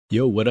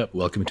Yo, what up?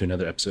 Welcome to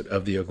another episode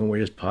of the Oakland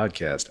Warriors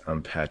podcast.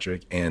 I'm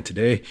Patrick, and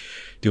today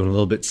doing a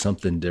little bit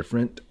something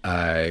different.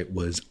 I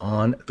was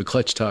on the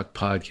Clutch Talk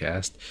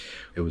podcast.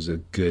 It was a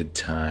good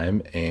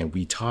time, and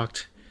we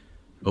talked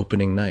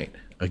opening night,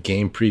 a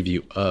game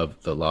preview of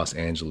the Los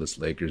Angeles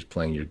Lakers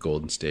playing your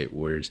Golden State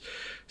Warriors.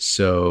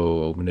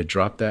 So I'm going to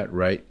drop that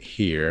right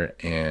here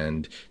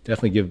and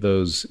definitely give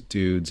those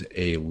dudes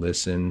a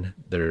listen.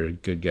 They're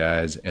good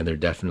guys, and they're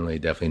definitely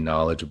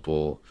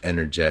knowledgeable,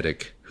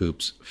 energetic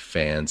hoops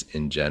fans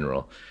in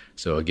general.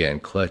 So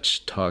again,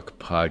 Clutch Talk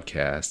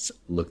Podcasts,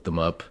 look them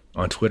up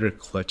on Twitter,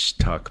 Clutch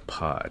Talk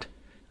Pod.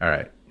 All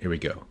right, here we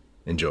go.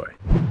 Enjoy.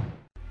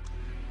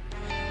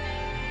 I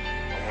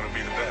want to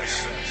be the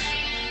best.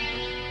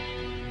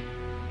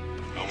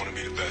 I want to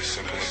be the best.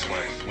 Simple and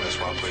plain. That's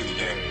why I play the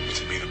game.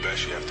 To be the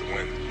best, you have to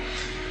win.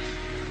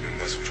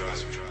 And that's what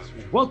drives me.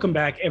 Welcome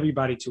back,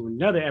 everybody, to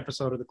another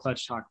episode of the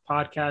Clutch Talk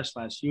podcast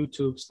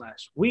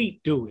 /YouTube/We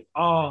Do It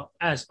All.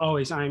 As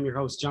always, I am your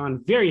host,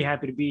 John. Very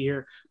happy to be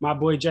here. My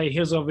boy Jay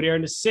Hill's over there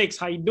in the 6.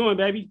 How you doing,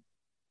 baby?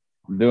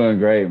 I'm doing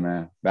great,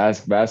 man.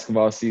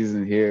 Basketball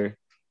season here.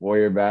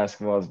 Warrior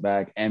basketball is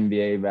back.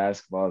 NBA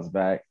basketball is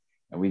back.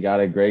 And we got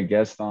a great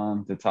guest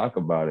on to talk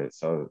about it.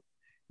 So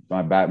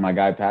my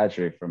guy,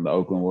 Patrick, from the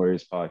Oakland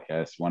Warriors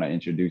podcast. Want to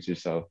introduce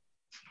yourself,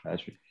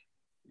 Patrick?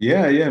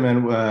 Yeah,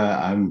 man.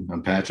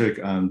 I'm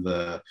Patrick. I'm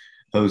the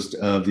host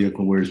of the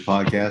Oakland Warriors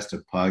podcast, a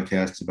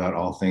podcast about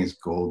all things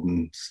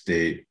Golden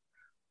State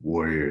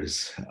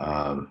Warriors.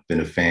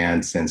 Been a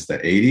fan since the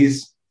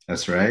 80s.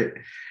 That's right.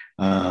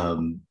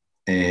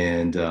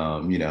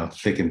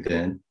 Thick and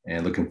thin,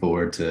 and looking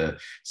forward to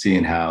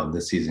seeing how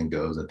this season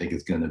goes. I think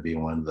it's going to be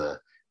one of the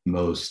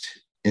most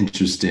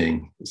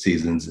interesting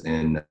seasons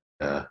in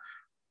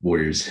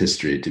Warriors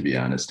history, to be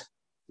honest.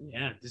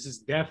 Yeah, this is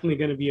definitely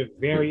going to be a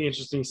very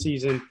interesting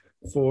season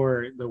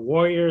for the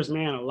Warriors,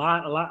 man. A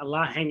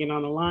lot hanging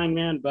on the line,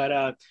 man.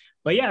 But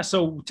yeah,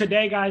 so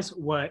today, guys,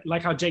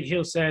 like how Jake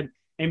Hill said,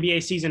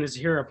 NBA season is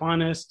here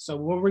upon us. So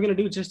what we're going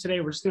to do just today,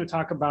 we're just going to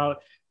talk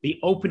about the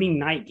opening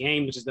night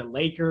game, which is the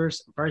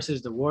Lakers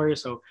versus the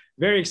Warriors. So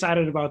very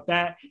excited about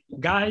that.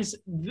 Guys,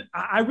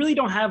 I really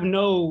don't have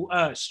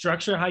no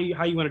structure how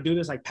you want to do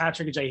this. Like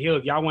Patrick and Jay Hill,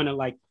 if y'all want to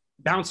like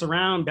bounce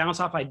around, bounce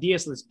off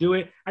ideas, let's do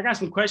it. I got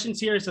some questions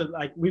here, so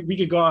like we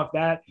could go off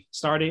that,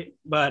 start it.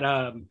 But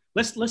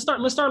let's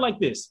start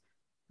like this.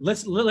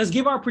 Let's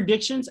give our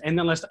predictions and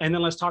then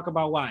let's talk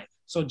about why.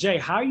 So Jay,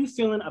 how are you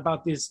feeling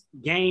about this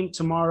game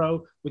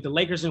tomorrow with the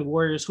Lakers and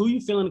Warriors? Who are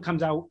you feeling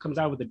comes out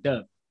with a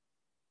dub?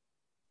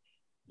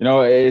 You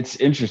know, it's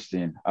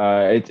interesting.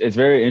 It's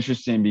very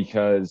interesting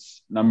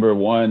because, number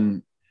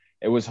one,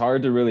 it was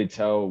hard to really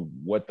tell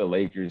what the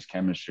Lakers'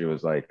 chemistry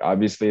was like.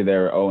 Obviously,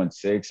 they're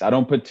 0-6. I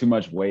don't put too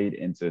much weight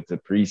into the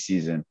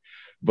preseason,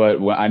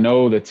 but I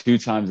know the two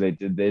times they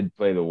did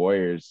play the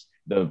Warriors,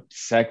 the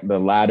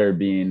latter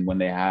being when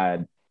they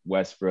had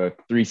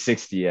Westbrook,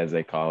 360 as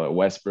they call it,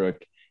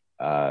 Westbrook,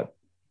 AD,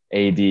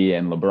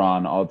 and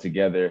LeBron all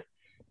together.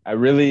 They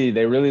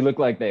really look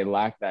like they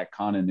lacked that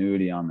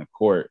continuity on the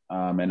court.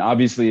 And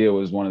obviously, it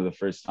was one of the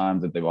first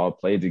times that they've all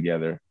played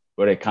together.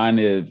 But I'm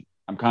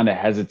kind of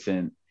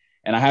hesitant.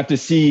 And I have to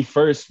see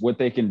first what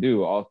they can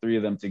do, all three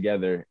of them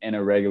together in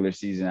a regular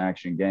season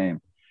action game.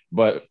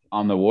 But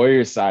on the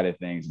Warriors side of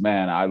things,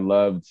 man, I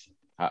loved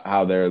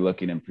how they're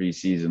looking in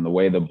preseason, the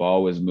way the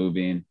ball was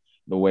moving,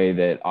 the way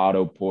that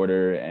Otto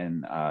Porter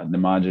and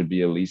Nemanja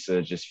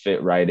Bjelica just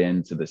fit right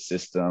into the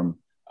system,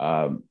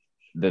 the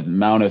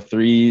amount of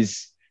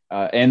threes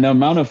and the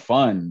amount of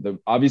fun.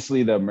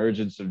 Obviously, the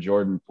emergence of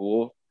Jordan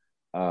Poole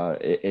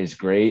is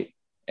great.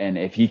 And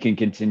if he can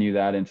continue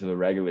that into the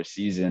regular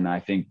season, I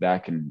think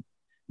that can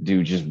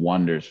do just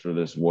wonders for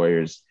this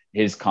Warriors.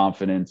 His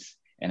confidence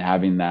and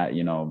having that,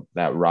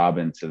 that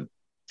Robin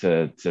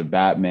to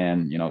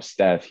Batman,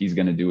 Steph, he's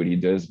going to do what he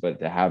does, but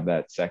to have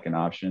that second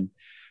option.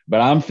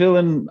 But I'm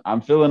feeling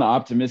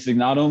optimistic,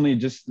 not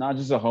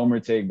just a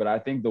homer take, but I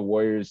think the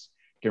Warriors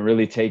can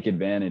really take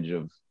advantage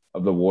of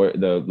the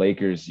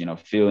Lakers,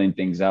 feeling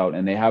things out,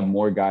 and they have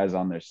more guys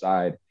on their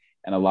side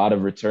and a lot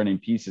of returning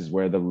pieces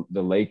where the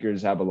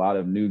Lakers have a lot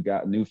of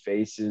new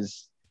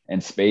faces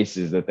and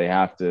spaces that they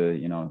have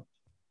to,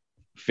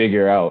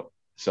 figure out.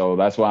 So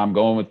that's why I'm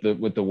going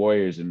with the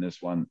Warriors in this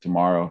one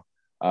tomorrow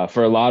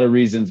for a lot of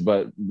reasons.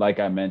 But like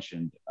I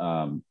mentioned,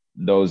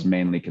 those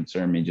mainly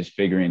concern me. Just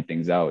figuring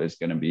things out is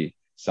going to be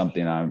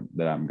something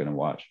that I'm going to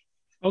watch.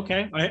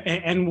 Okay.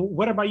 And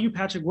what about you,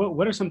 Patrick?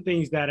 What are some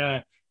things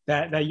that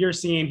you're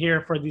seeing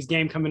here for this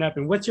game coming up?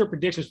 And what's your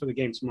predictions for the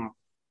game tomorrow?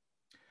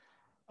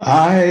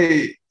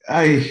 I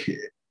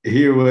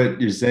hear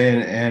what you're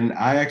saying, and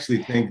I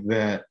actually think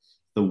that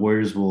the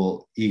Warriors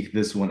will eke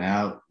this one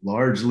out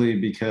largely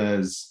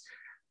because,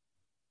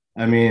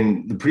 I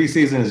mean, the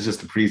preseason is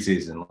just a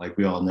preseason, like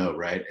we all know,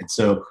 right? And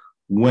so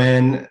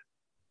when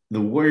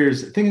the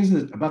thing is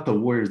about the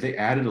Warriors, they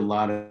added a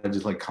lot of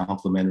just like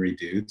complimentary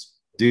dudes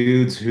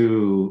dudes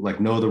who like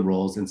know the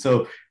roles. And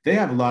so they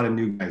have a lot of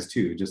new guys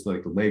too, just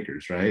like the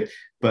Lakers, right?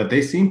 But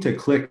they seem to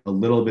click a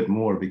little bit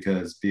more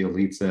because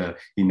Bielitsa,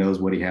 he knows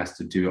what he has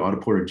to do.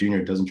 Otto Porter Jr.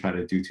 doesn't try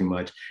to do too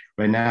much.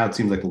 Right now, it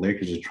seems like the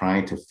Lakers are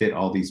trying to fit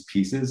all these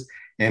pieces,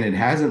 and it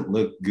hasn't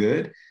looked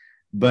good.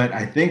 But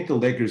I think the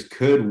Lakers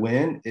could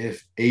win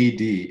if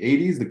AD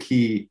is the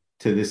key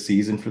to this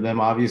season for them,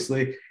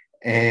 obviously.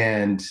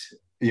 And,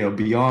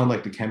 beyond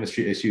like the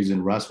chemistry issues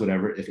and Russ,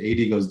 whatever, if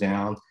AD goes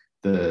down,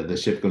 the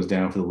ship goes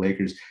down for the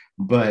Lakers.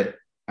 But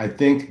I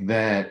think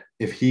that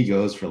if he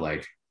goes for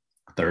like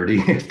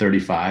 30,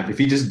 35, if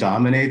he just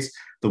dominates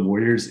the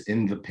Warriors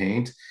in the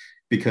paint,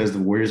 because the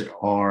Warriors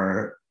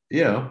are,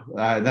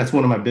 that's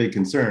one of my big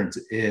concerns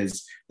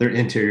is their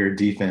interior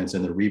defense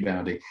and the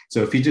rebounding.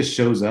 So if he just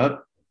shows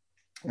up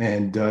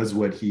and does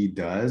what he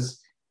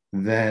does,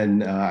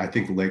 then I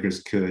think the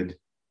Lakers could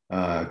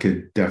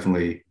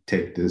definitely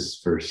take this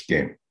first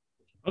game.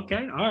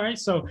 Okay, all right.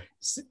 So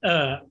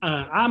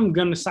I'm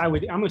gonna side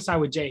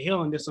with Jay Hill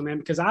on this one, man,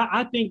 because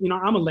I think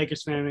I'm a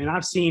Lakers fan, and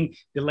I've seen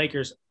the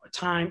Lakers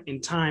time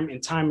and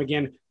time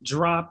again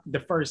drop the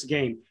first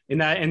game in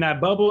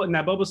that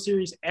bubble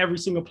series. Every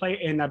single play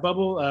in that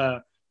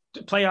bubble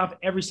playoff,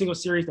 every single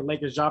series, the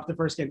Lakers dropped the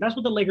first game. That's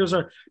what the Lakers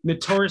are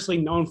notoriously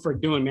known for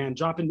doing, man,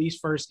 dropping these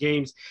first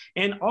games.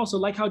 And also,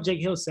 like how Jake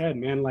Hill said,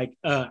 man, like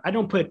I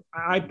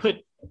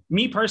put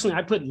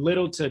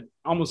little to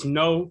almost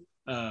no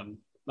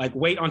like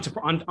weight on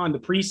the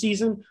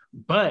preseason,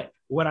 but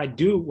what I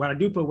do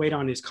put weight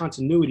on is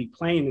continuity,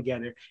 playing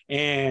together.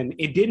 And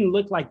it didn't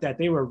look like that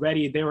they were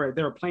ready. They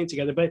were playing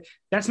together, but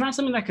that's not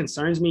something that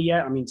concerns me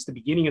yet. I mean, it's the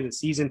beginning of the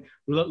season.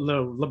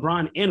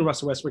 LeBron and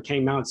Russell Westbrook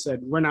came out and said,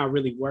 we're not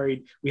really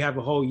worried. We have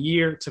a whole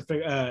year to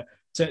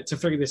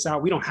figure this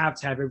out. We don't have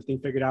to have everything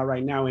figured out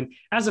right now. And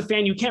as a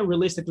fan, you can't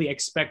realistically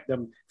expect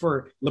them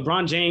for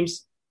LeBron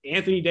James,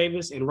 Anthony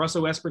Davis, and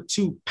Russell Westbrook,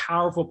 two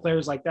powerful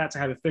players like that, to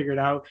have it figured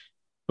out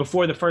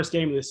before the first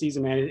game of the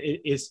season, man.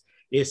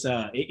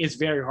 It's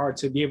very hard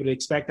to be able to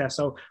expect that.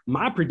 So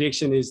my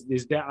prediction is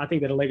that I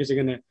think that the Lakers are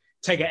going to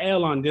take an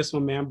L on this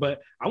one, man.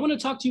 But I want to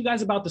talk to you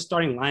guys about the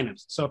starting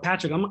lineups. So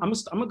Patrick, I'm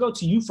gonna go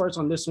to you first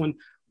on this one.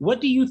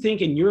 What do you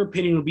think, in your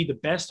opinion, would be the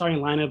best starting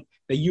lineup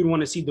that you'd want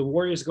to see the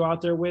Warriors go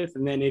out there with?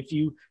 And then if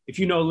you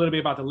know a little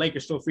bit about the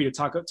Lakers, feel free to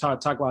talk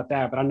about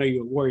that. But I know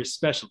you're a Warriors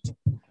specialty.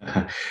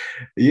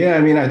 Yeah,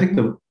 I mean, I think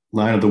the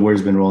lineup the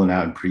Warriors been rolling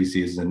out in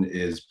preseason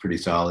is pretty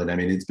solid. I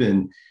mean, it's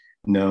been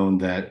known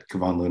that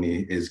Kevon Looney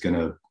is going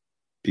to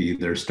be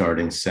their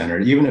starting center.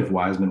 Even if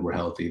Wiseman were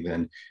healthy,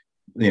 then,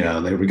 they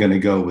were going to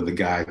go with the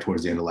guy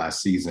towards the end of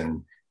last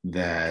season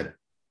that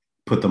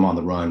put them on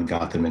the run,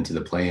 got them into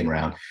the play-in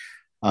round.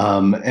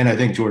 And I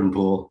think Jordan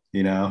Poole,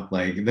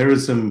 like there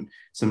was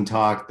some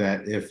talk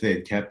that if they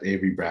had kept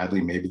Avery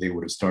Bradley, maybe they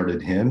would have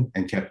started him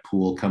and kept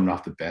Poole coming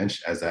off the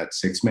bench as that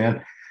sixth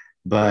man.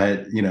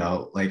 But,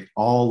 like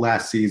all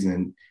last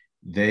season,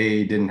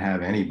 they didn't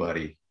have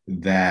anybody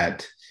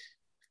that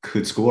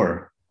could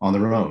score on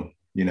their own,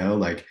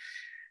 like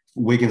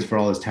Wiggins, for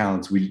all his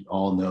talents, we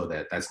all know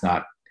that that's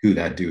not who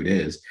that dude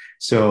is.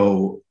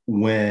 So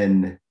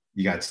when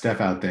you got Steph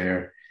out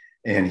there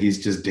and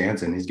he's just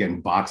dancing, he's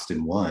getting boxed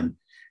in one,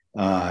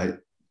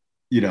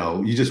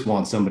 you just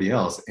want somebody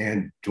else.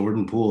 And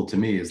Jordan Poole, to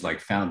me, is like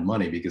found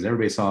money, because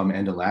everybody saw him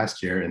end of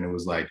last year and it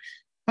was like,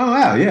 oh,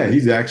 wow, yeah,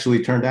 he's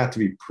actually turned out to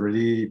be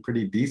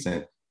pretty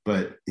decent,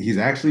 but he's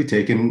actually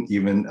taken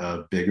even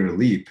a bigger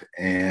leap.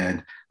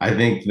 And I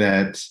think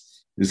that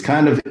this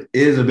kind of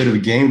is a bit of a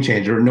game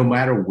changer, no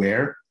matter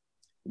where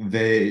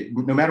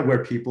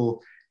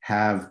people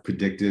have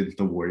predicted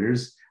the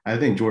Warriors. I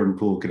think Jordan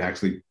Poole could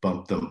actually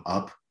bump them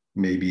up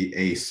maybe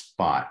a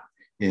spot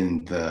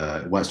in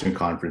the Western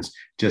Conference,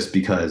 just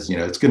because,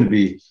 it's going to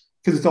be,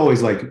 because it's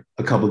always like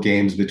a couple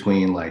games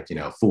between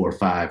 4 or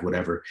 5,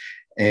 whatever.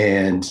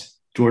 And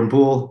Jordan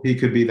Poole, he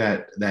could be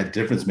that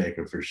difference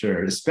maker for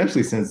sure,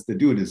 especially since the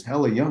dude is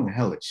hella young,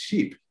 hella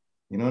cheap.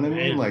 You know what I mean?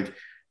 Man. Like,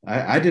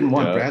 I didn't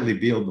want Bradley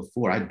Beal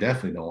before. I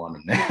definitely don't want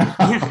him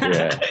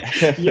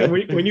now. Yeah.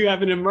 When you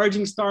have an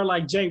emerging star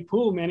like Jay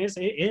Poole, man,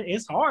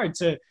 it's hard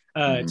to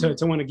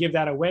want to give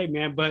that away,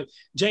 man. But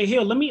Jay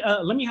Hill, let me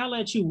holler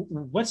at you.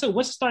 What's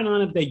a starting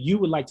lineup that you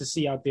would like to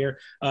see out there,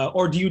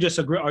 or do you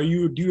disagree?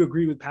 Do you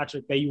agree with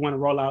Patrick that you want to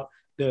roll out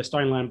the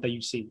starting lineup that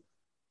you've seen?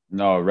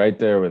 No, right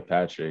there with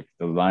Patrick.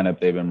 The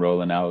lineup they've been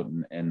rolling out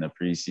in the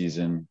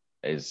preseason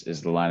is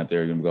the lineup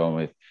they're going to be going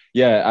with.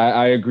 Yeah,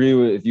 I agree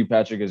with you,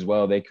 Patrick, as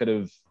well. They could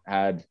have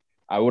had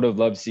 – I would have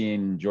loved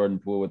seeing Jordan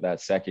Poole with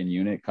that second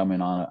unit coming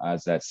on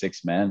as that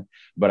sixth man.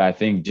 But I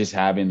think just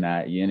having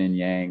that yin and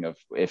yang of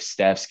if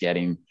Steph's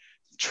getting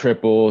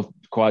triple,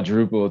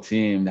 quadruple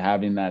teamed,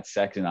 having that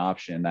second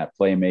option, that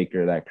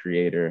playmaker, that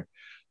creator.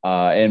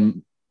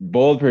 And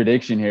bold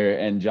prediction here,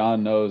 and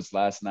John knows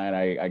last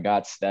night I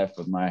got Steph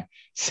with my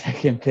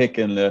second pick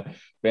in the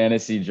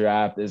fantasy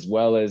draft, as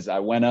well as I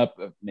went up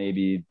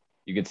maybe –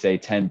 you could say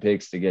 10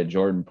 picks to get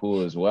Jordan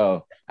Poole as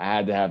well. I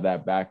had to have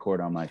that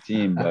backcourt on my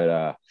team,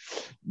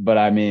 but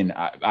I mean,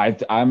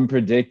 I'm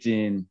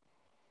predicting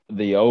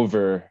the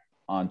over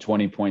on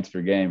 20 points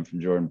per game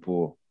from Jordan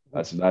Poole.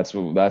 That's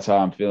how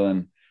I'm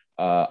feeling.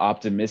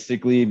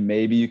 Optimistically,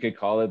 maybe you could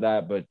call it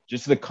that, but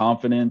just the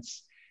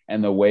confidence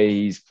and the way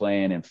he's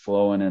playing and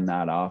flowing in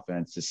that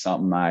offense is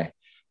something I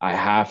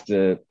have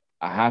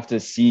to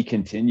see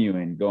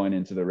continuing going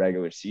into the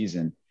regular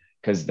season,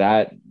 because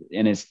that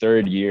in his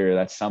third year,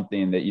 that's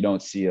something that you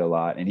don't see a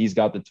lot. And he's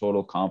got the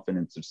total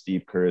confidence of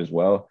Steve Kerr as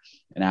well.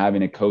 And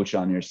having a coach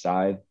on your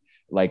side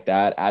like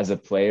that as a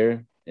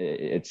player,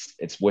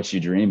 it's what you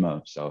dream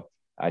of. So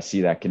I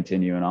see that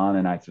continuing on,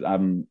 and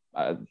I'm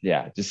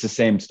just the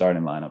same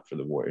starting lineup for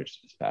the Warriors.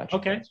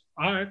 Okay,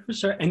 all right, for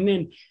sure. And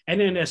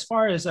then as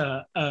far as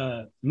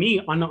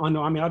me on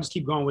I mean, I'll just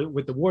keep going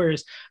with the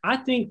Warriors. I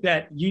think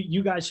that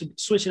you guys should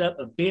switch it up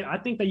a bit. I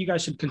think that you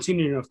guys should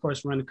continue to, of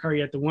course, run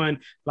Curry at the one,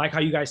 like how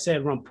you guys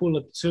said, run Poole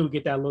at the two,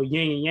 get that little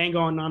yin and yang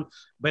going on.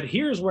 But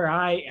here's where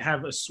I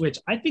have a switch.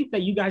 I think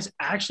that you guys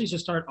actually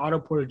should start Otto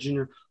Porter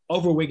Jr.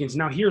 over Wiggins.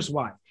 Now, here's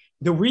why.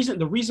 The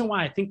reason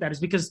why I think that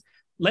is because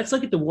let's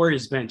look at the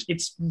Warriors bench.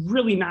 It's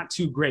really not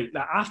too great.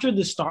 After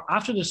the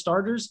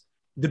starters,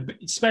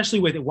 especially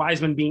with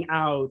Wiseman being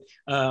out,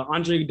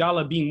 Andre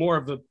Iguodala being more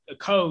of a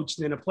coach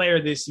than a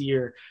player this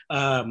year,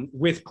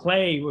 with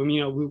Klay,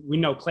 we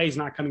know Klay's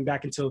not coming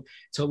back until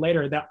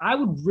later. That I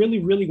would really,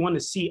 really want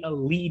to see a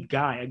lead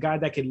guy, a guy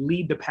that could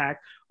lead the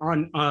pack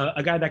on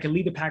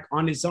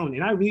his own.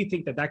 And I really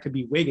think that could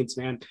be Wiggins,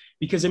 man.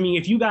 Because I mean,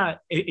 if you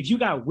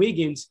got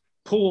Wiggins,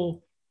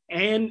 Poole,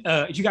 and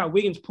if you got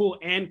Wiggins, Poole,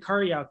 and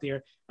Curry out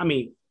there, I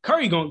mean,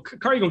 Curry gonna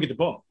get the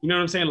ball. You know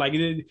what I'm saying? Like,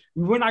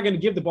 we're not gonna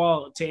give the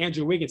ball to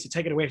Andrew Wiggins to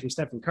take it away from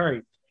Stephen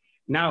Curry.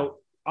 Now,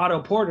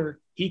 Otto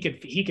Porter, he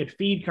could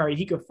feed Curry,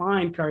 he could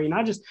find Curry, and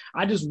I just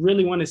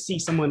really want to see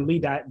someone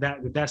lead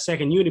that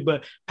second unit.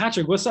 But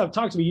Patrick, what's up?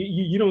 Talk to me.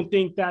 You don't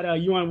think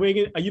that you want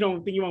Wiggins? You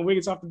don't think you want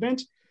Wiggins off the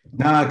bench?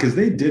 Nah, because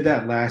they did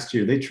that last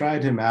year. They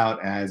tried him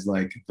out as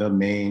like the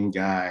main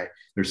guy,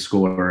 their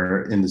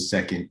scorer in the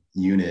second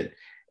unit.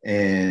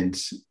 And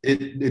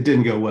it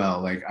didn't go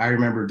well. Like, I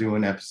remember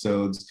doing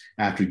episodes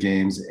after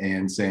games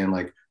and saying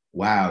like,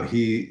 wow,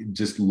 he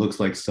just looks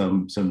like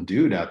some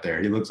dude out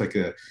there. He looks like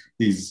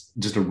he's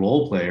just a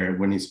role player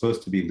when he's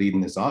supposed to be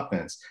leading this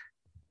offense.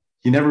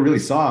 You never really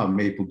saw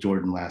Maple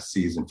Jordan last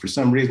season. For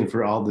some reason,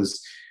 for all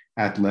this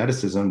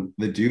athleticism,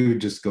 the dude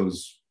just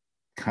goes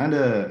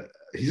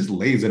he just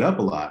lays it up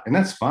a lot. And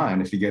that's fine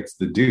if he gets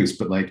the deuce,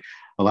 but like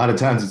a lot of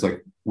times it's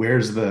like,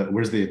 where's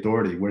the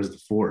authority? Where's the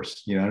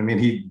force? You know what I mean?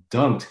 He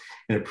dunked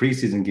in a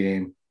preseason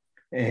game,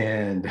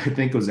 and I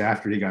think it was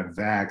after he got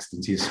vaxxed,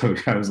 and so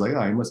I was like,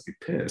 oh, he must be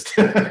pissed.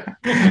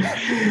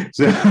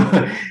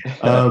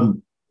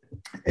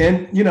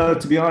 And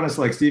to be honest,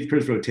 like Steve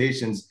Kerr's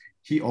rotations,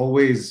 he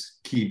always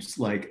keeps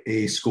like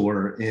a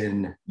scorer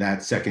in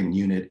that second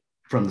unit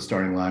from the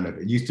starting lineup.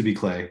 It used to be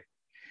Klay,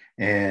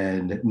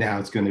 and now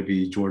it's going to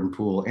be Jordan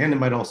Poole, and it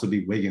might also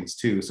be Wiggins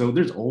too. So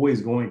there's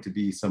always going to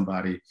be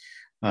somebody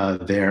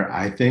there,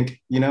 I think,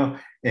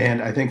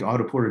 and I think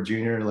Otto Porter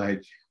Jr.,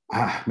 like,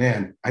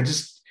 man, I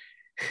just,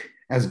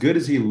 as good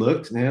as he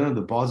looked,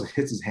 the ball just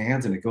hits his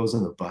hands and it goes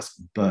in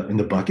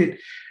the bucket.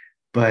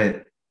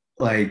 But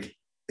like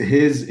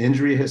his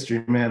injury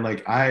history, man,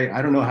 like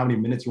I don't know how many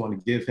minutes you want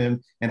to give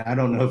him. And I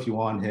don't know if you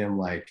want him,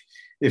 like,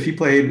 if he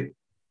played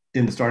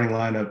in the starting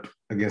lineup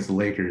against the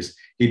Lakers,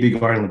 he'd be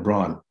guarding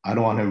LeBron. I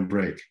don't want him to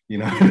break. You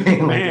know what I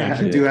mean? Like,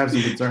 I do have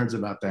some concerns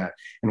about that.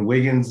 And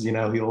Wiggins, he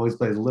always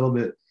plays a little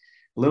bit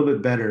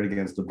better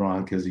against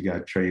LeBron because he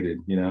got traded,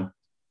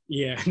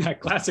 Yeah,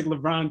 that classic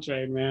LeBron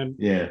trade, man.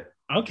 Yeah.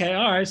 Okay,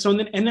 all right. So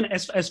then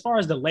as far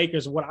as the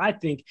Lakers, what I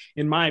think,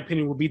 in my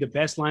opinion, would be the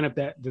best lineup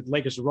that the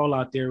Lakers roll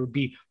out there would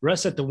be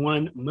Russ at the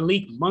 1,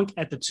 Malik Monk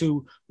at the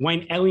 2,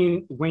 Wayne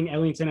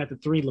Ellington at the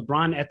 3,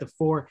 LeBron at the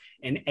 4,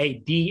 and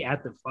AD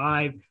at the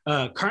 5.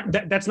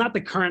 That's not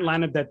the current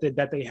lineup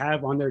that they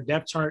have on their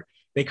depth chart.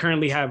 They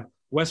currently have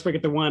Westbrook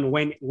at the 1,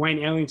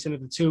 Wayne Ellington at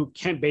the 2,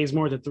 Kent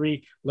Bazemore at the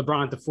 3,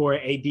 LeBron at the 4,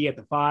 AD at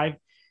the 5.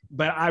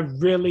 But I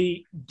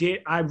really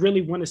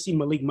want to see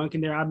Malik Monk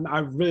in there. I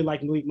really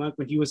like Malik Monk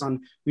when he was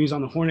on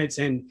the Hornets,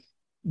 and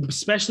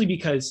especially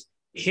because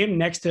him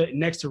next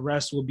to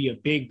Russ will be a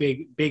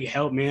big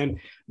help, man.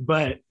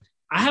 But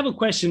I have a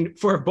question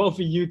for both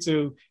of you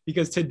two,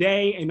 because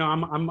today,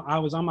 I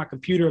was on my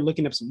computer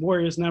looking up some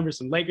Warriors numbers,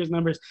 some Lakers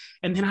numbers,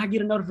 and then I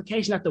get a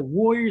notification that the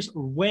Warriors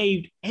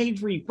waived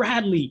Avery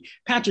Bradley.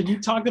 Patrick, you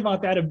talked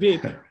about that a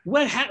bit.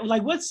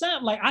 What's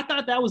up? Like, I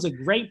thought that was a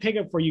great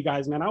pickup for you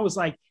guys, man. I was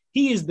like,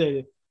 he is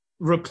the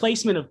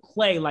replacement of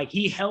Klay. Like,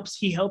 he helps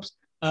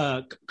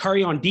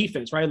Curry on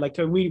defense, right? Like,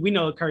 we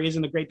know Curry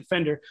isn't a great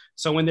defender.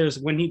 So when there's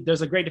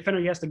a great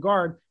defender he has to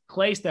guard,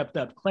 Klay stepped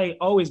up. Klay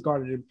always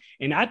guarded him.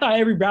 And I thought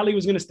Avery Bradley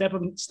was going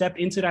to step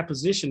into that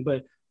position.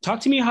 But talk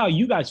to me how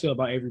you guys feel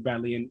about Avery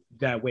Bradley and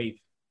that wave.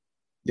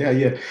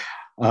 Yeah.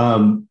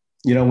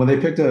 When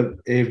they picked up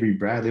Avery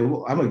Bradley,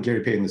 I'm a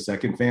Gary Payton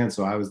II fan,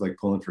 so I was like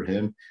pulling for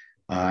him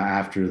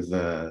after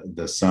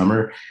the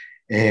summer.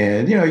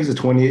 And, he's a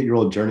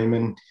 28-year-old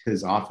journeyman.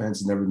 His offense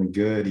has never been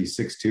good. He's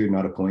 6'2",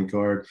 not a point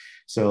guard.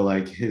 So,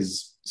 like,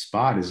 his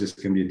spot is just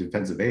going to be a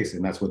defensive ace,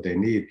 and that's what they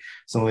need.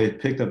 So when they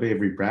picked up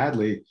Avery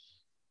Bradley,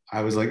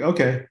 I was like,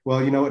 okay,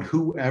 well, you know what?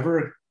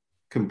 Whoever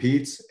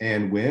competes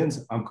and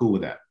wins, I'm cool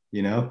with that,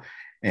 you know?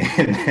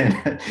 And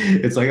then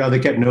it's like, oh, they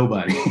kept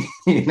nobody,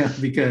 you know,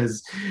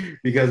 because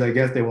I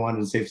guess they wanted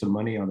to save some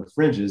money on the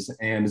fringes,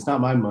 and it's not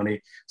my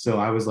money. So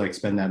I was like,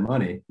 spend that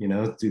money, you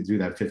know, to do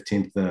that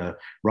 15th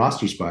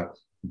roster spot.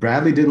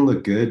 Bradley didn't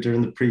look good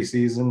during the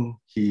preseason.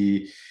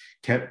 He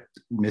kept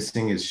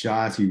missing his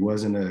shots. He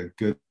wasn't a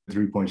good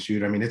 3-point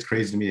shooter. I mean, it's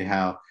crazy to me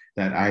how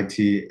that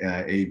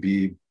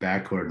AB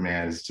backcourt,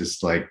 man, is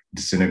just like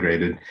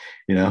disintegrated,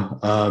 you know?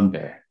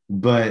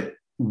 But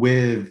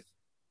with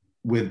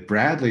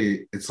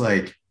Bradley, it's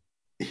like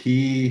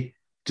he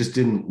just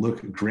didn't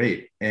look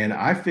great. And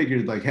I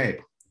figured like, hey,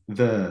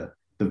 the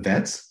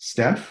vets,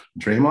 Steph,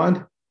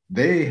 Draymond,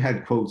 they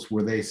had quotes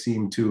where they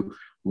seemed to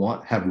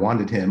have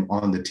wanted him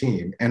on the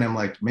team. And I'm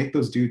like, make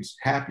those dudes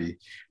happy,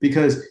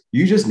 because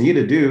you just need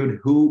a dude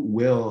who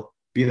will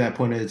be that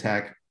point of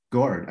attack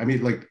guard. I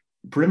mean, like,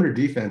 perimeter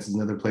defense is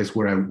another place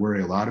where I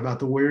worry a lot about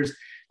the Warriors.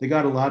 They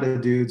got a lot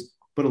of dudes,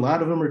 but a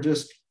lot of them are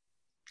just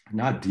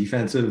not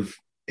defensive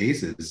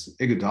aces.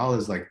 Iguodala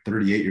is like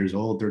 38 years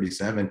old,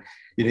 37.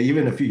 You know,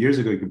 even a few years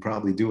ago, you could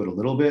probably do it a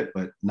little bit,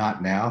 but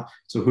not now.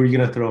 So who are you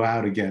going to throw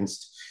out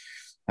against,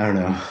 I don't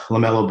know,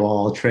 LaMelo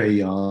Ball, Trae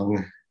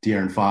Young,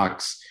 De'Aaron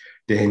Fox,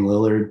 Dame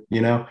Lillard,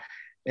 you know?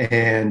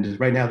 And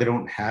right now they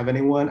don't have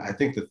anyone. I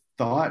think the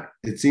thought,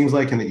 it seems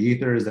like in the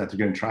ether, is that they're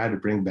going to try to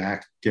bring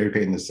back Gary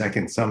Payton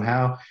II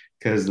somehow,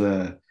 because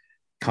the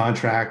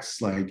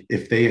contracts, like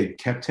if they had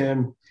kept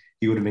him,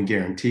 he would have been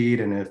guaranteed.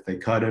 And if they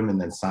cut him and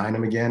then sign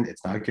him again,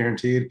 it's not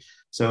guaranteed.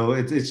 So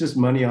it's just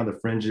money on the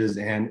fringes,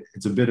 and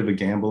it's a bit of a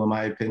gamble in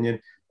my opinion.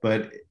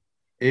 But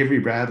Avery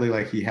Bradley,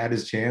 like, he had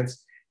his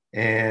chance.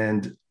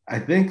 And I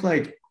think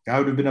like I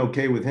would have been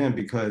okay with him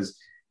because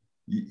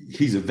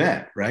he's a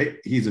vet, right?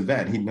 He's a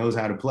vet. He knows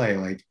how to play.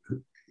 Like,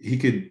 he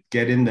could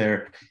get in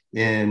there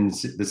in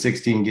the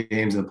 16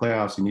 games in the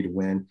playoffs you need to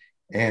win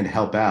and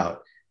help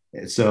out.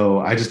 So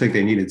I just think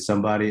they needed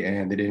somebody,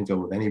 and they didn't go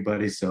with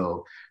anybody.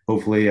 So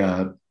hopefully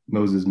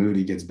Moses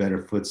Moody gets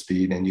better foot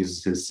speed and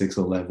uses his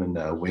 6'11"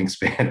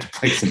 wingspan to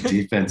play some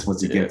defense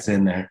once he gets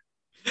in there.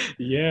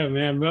 Yeah,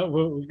 man.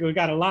 We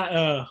got a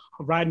lot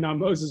riding on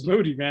Moses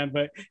Moody, man.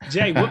 But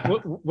Jay,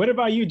 what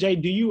about you, Jay?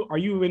 Are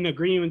you in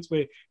agreement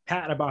with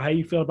Pat about how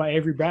you feel about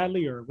Avery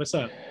Bradley, or what's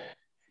up?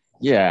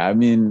 Yeah, I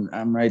mean,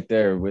 I'm right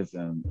there with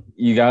him.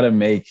 You got to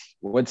make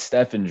what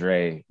Steph and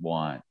Dre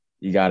want.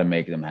 You got to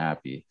make them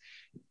happy.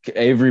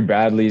 Avery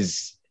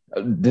Bradley's,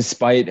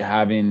 despite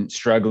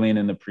struggling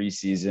in the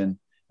preseason,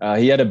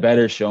 he had a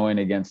better showing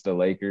against the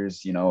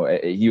Lakers. You know,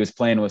 he was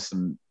playing with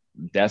some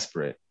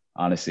desperate,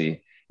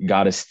 honestly.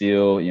 Got a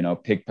steal, you know,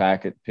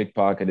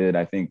 pickpocketed,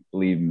 I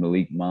believe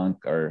Malik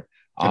Monk or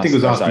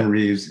Austin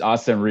Reeves.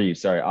 Austin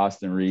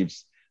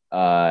Reeves,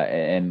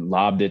 and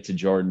lobbed it to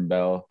Jordan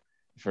Bell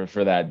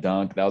for that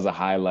dunk. That was a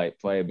highlight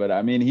play. But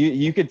I mean,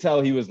 you could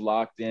tell he was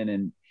locked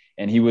in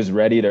and he was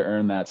ready to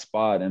earn that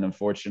spot. And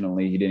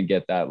unfortunately, he didn't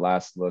get that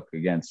last look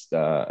against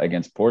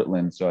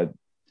Portland. So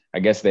I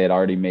guess they had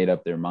already made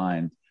up their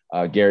mind.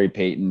 Gary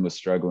Payton was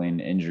struggling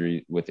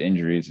with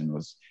injuries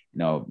and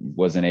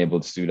wasn't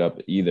able to suit up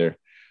either.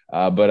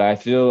 But I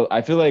feel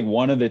like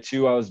one of the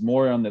two, I was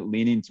more on the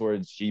leaning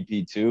towards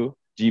GP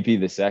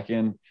the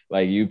second,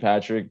 like you,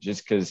 Patrick,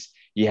 just because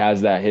he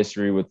has that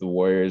history with the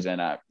Warriors,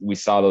 and we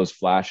saw those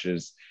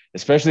flashes,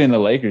 especially in the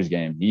Lakers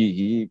game.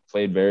 He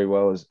played very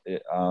well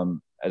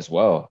as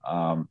well.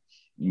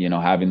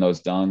 Having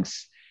those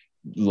dunks,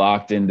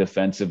 locked in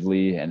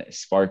defensively, and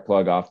spark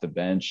plug off the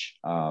bench.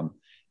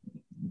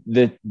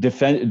 The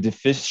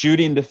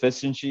shooting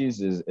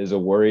deficiencies is a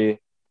worry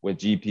with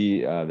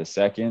GP the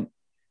second.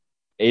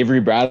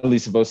 Avery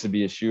Bradley's supposed to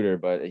be a shooter,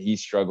 but he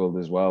struggled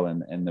as well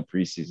in the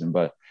preseason.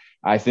 But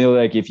I feel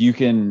like if you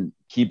can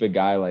keep a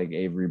guy like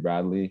Avery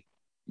Bradley,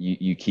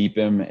 you keep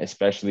him,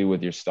 especially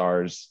with your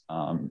stars,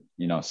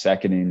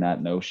 seconding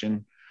that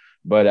notion.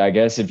 But I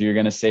guess if you're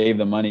going to save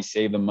the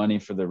money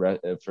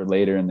for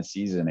later in the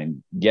season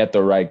and get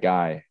the right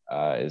guy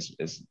is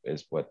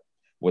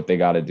what they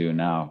got to do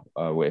now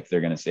if they're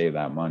going to save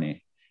that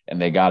money.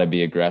 And they got to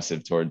be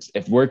aggressive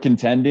if we're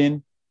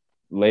contending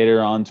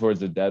later on towards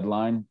the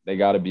deadline, they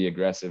got to be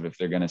aggressive if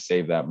they're going to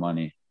save that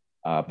money.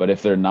 But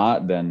if they're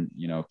not, then,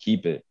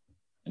 keep it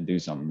and do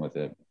something with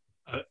it.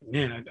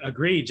 Man, I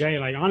agree, Jay.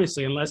 Like,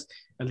 honestly,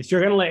 if you're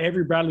going to let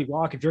Avery Bradley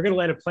walk, if you're going to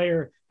let a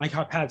player, like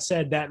how Pat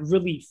said, that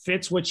really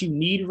fits what you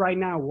need right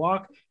now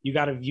walk, you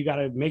got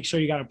to make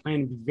sure you got a plan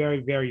and be very,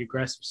 very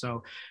aggressive.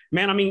 So,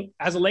 man, I mean,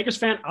 as a Lakers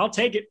fan, I'll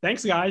take it.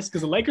 Thanks, guys,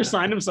 because the Lakers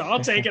signed him, so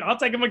I'll take it. I'll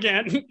take him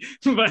again.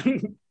 but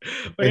anyway,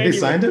 they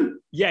signed him?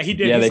 Yeah, he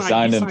did. Yeah, they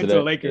signed him to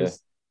the Lakers.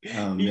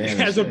 Yeah. Oh, man, he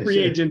has a free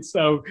agent,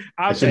 so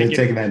I'll take it. I should have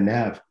taken that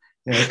nap.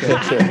 Yeah,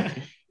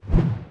 okay.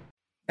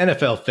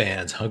 NFL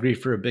fans, hungry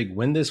for a big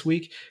win this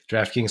week?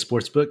 DraftKings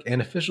Sportsbook, an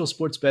official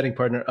sports betting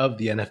partner of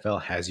the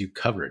NFL, has you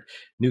covered.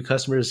 New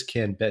customers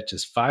can bet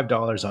just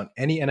 $5 on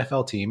any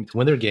NFL team to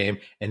win their game,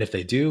 and if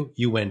they do,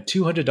 you win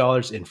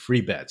 $200 in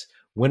free bets.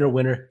 Winner,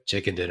 winner,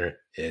 chicken dinner.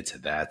 It's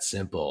that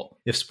simple.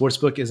 If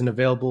Sportsbook isn't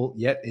available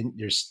yet in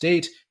your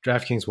state,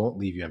 DraftKings won't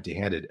leave you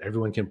empty-handed.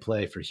 Everyone can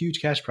play for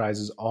huge cash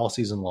prizes all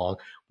season long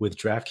with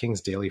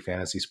DraftKings Daily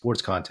Fantasy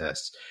Sports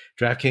Contests.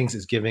 DraftKings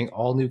is giving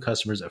all new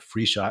customers a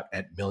free shot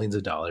at millions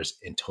of dollars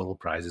in total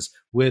prizes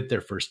with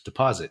their first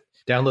deposit.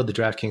 Download the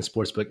DraftKings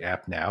Sportsbook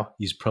app now.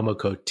 Use promo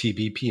code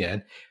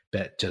TBPN.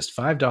 Bet just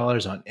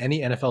 $5 on any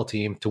NFL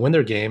team to win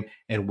their game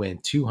and win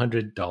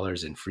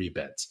 $200 in free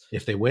bets.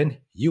 If they win,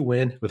 you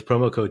win with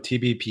promo code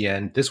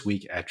TBPN this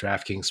week at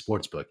DraftKings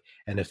Sportsbook,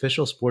 an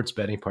official sports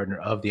betting partner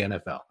of the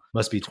NFL.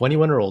 Must be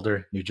 21 or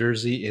older, New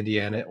Jersey,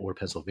 Indiana, or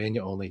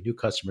Pennsylvania only, new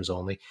customers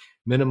only,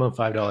 minimum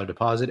 $5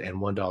 deposit and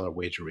 $1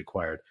 wager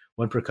required.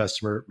 One per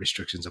customer,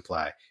 restrictions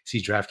apply.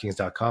 See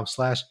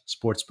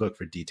DraftKings.com/sportsbook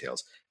for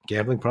details.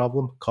 Gambling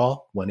problem?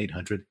 Call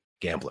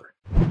 1-800-GAMBLER.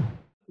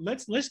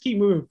 Let's keep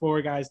moving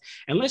forward, guys,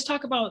 and let's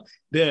talk about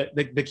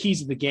the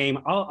keys of the game.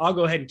 I'll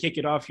go ahead and kick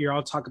it off here.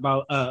 I'll talk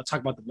about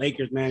the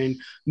Lakers, man. And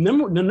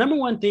the number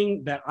one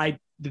thing that I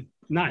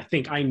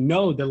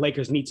know the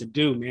Lakers need to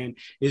do, man,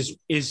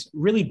 is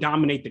really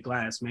dominate the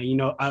glass, man. You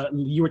know,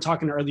 you were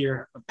talking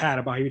earlier, Pat,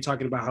 about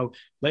how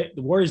the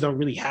Warriors don't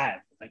really have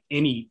like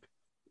any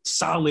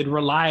solid,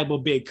 reliable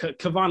big.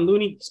 Kevon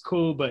Looney is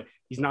cool, but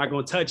he's not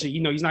going to touch it. You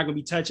know, he's not going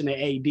to be touching the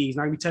AD. He's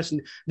not going to be touching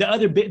the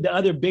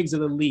other bigs of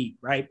the league,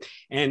 right?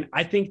 And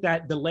I think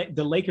that the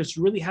Lakers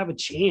really have a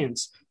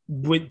chance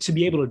to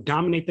be able to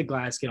dominate the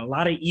glass, get a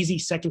lot of easy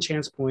second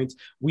chance points.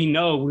 We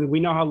know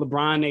how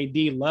LeBron,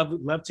 AD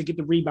love to get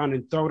the rebound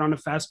and throw it on a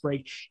fast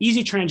break.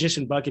 Easy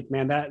transition bucket,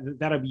 man.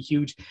 That'll be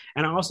huge.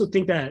 And I also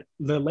think that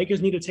the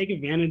Lakers need to take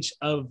advantage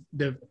of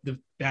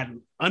that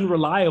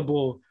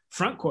unreliable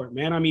front court,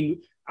 man. I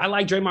mean, I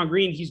like Draymond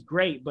Green. He's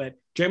great, but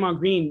Draymond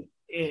Green,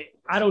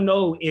 I don't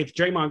know if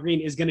Draymond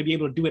Green is going to be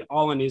able to do it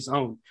all on his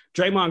own.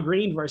 Draymond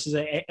Green versus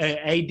a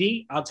AD,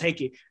 I'll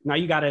take it. Now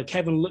you got a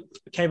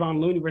Kevon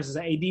Looney versus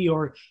a AD,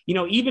 or, you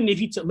know, even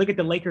if you look at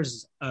the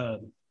Lakers'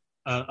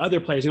 other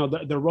players, you know,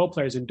 the role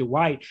players, and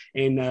Dwight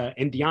and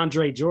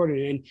DeAndre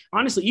Jordan, and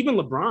honestly, even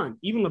LeBron,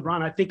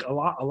 I think a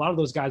lot of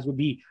those guys would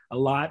be a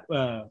lot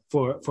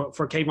for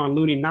Kevon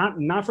Looney,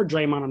 not for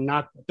Draymond. I'm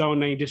not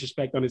throwing any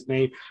disrespect on his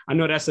name. I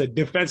know that's a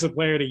defensive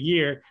player of the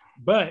year,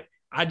 but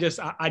I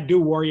do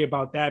worry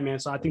about that, man.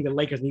 So I think the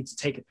Lakers need to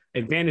take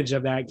advantage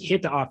of that,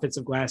 hit the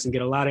offensive glass, and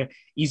get a lot of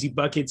easy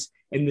buckets.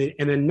 And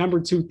the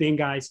number two thing,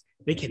 guys,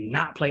 they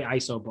cannot play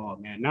ISO ball,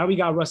 man. Now we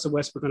got Russell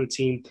Westbrook on the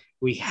team.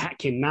 We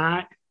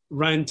cannot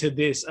run to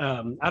this.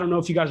 I don't know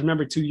if you guys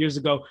remember 2 years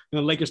ago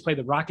when the Lakers played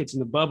the Rockets in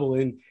the bubble,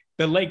 and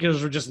the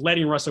Lakers were just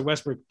letting Russell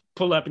Westbrook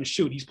pull up and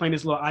shoot. He's playing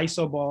this little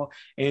ISO ball,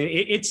 and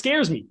it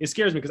scares me. It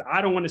scares me because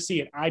I don't want to see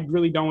it. I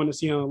really don't want to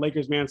see it on the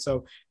Lakers, man.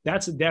 So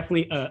that's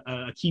definitely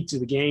a key to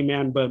the game,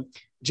 man. But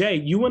Jay,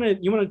 you want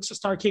to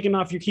start kicking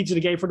off your key to the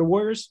game for the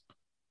Warriors?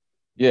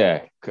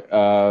 Yeah.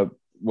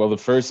 Well, the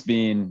first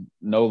being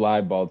no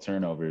live ball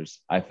turnovers.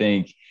 I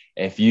think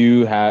if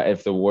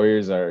the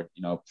Warriors are,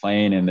 you know,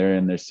 playing and they're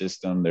in their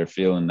system, they're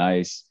feeling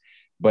nice,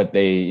 but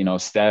they, you know,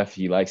 Steph,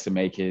 he likes to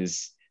make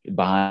his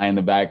behind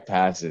the back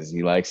passes.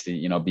 He likes to,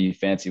 you know, be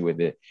fancy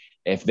with it.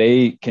 If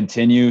they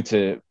continue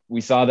we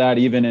saw that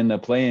even in the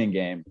play-in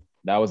game,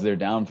 that was their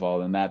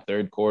downfall. In that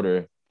third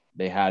quarter,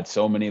 they had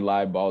so many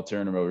live ball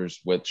turnovers,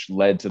 which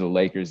led to the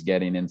Lakers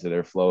getting into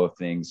their flow of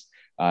things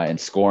and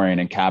scoring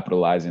and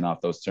capitalizing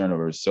off those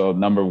turnovers. So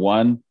number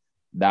one,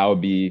 that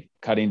would be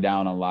cutting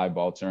down on live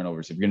ball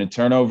turnovers. If you're going to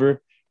turn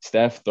over,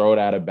 Steph, throw it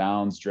out of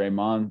bounds.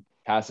 Draymond,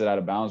 pass it out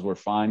of bounds. We're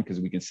fine because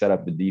we can set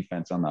up the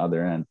defense on the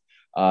other end.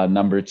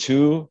 Number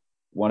two,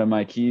 one of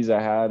my keys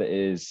I had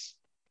is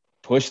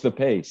push the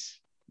pace.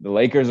 The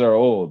Lakers are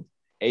old.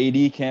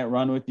 AD can't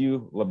run with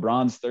you.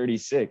 LeBron's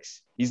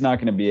 36. He's not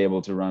going to be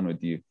able to run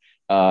with you.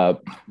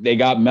 They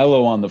got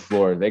Melo on the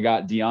floor. They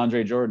got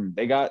DeAndre Jordan.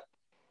 They got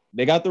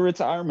the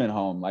retirement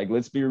home. Like,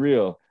 let's be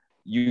real.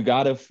 You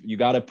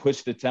gotta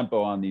push the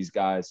tempo on these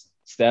guys.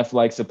 Steph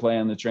likes to play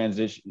on the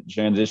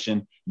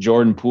transition.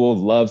 Jordan Poole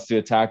loves to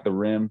attack the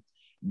rim.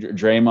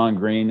 Draymond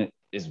Green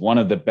is one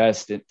of the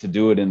best to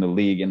do it in the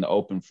league, in the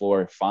open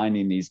floor,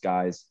 finding these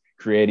guys,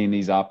 creating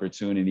these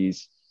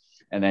opportunities.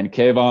 And then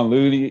Kevon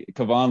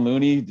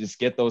Looney, just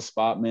get those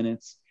spot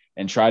minutes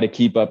and try to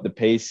keep up the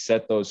pace,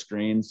 set those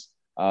screens,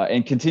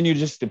 and continue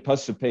just to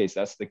push the pace.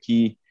 That's the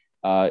key.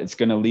 It's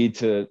going to lead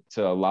to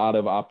a lot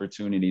of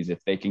opportunities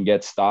if they can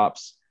get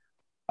stops.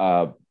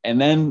 And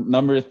then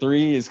number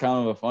three is kind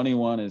of a funny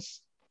one,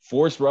 is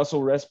force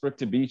Russell Westbrook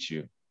to beat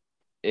you.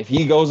 If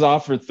he goes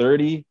off for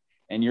 30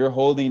 and you're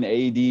holding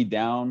AD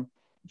down,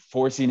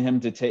 forcing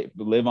him to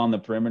live on the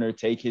perimeter,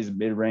 take his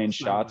mid-range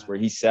shots where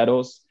he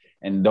settles,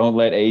 and don't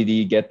let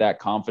AD get that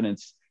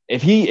confidence.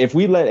 If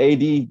we let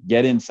AD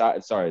get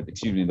inside,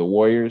 the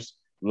Warriors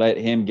let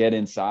him get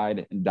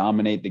inside and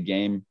dominate the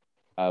game,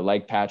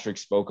 like Patrick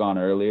spoke on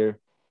earlier,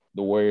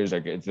 the Warriors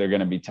they're going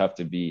to be tough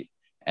to beat.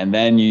 And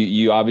then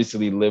you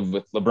obviously live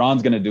with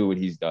LeBron's going to do what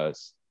he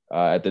does.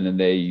 At the end of the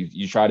day,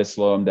 you try to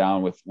slow him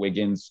down with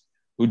Wiggins,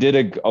 who did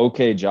a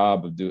okay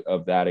job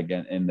of that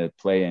again in the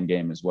play-in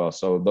game as well.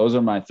 So those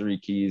are my three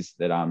keys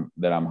that I'm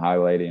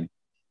highlighting.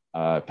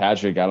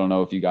 Patrick, I don't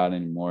know if you got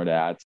any more to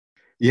add.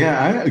 Yeah,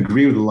 I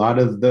agree with a lot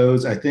of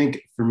those. I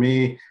think for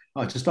me,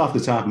 just off the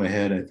top of my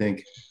head, I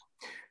think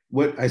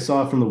what I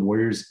saw from the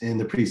Warriors in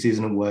the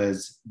preseason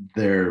was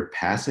their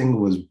passing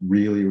was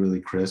really,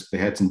 really crisp. They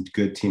had some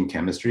good team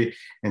chemistry.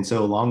 And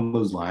so along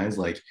those lines,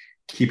 like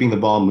keeping the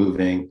ball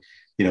moving,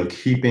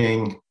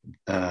 keeping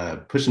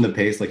pushing the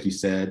pace, like you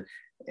said,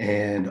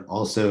 and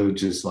also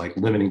just like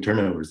limiting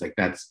turnovers. Like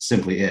that's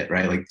simply it,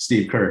 right? Like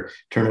Steve Kerr,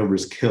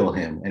 turnovers kill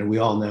him. And we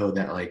all know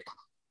that like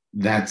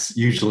that's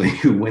usually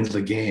who wins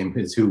the game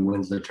is who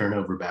wins the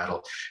turnover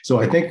battle. So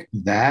I think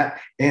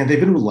that, and they've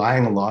been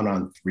relying a lot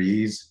on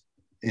threes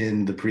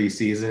in the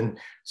preseason.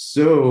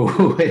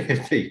 So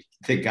if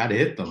they got to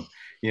hit them,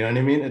 you know what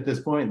I mean? At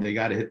this point, they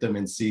got to hit them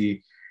and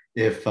see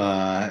if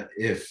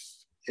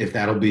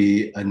that'll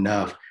be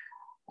enough.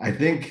 I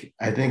think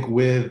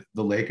with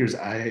the Lakers,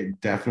 I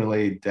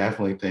definitely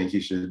think you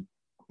should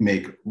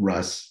make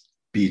Russ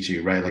beat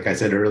you, right? Like I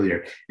said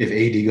earlier, if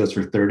AD goes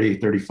for 30,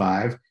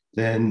 35,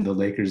 then the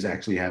Lakers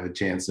actually have a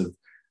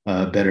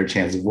better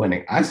chance of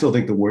winning. I still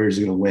think the Warriors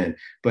are going to win,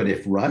 but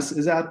if Russ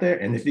is out there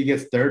and if he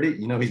gets 30,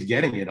 he's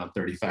getting it on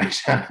 35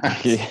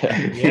 shots. Yeah.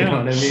 You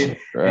know what I mean?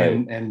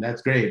 Right. And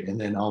that's great. And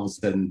then all of a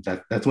sudden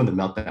that's when the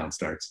meltdown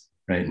starts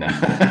right now.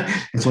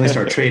 That's when they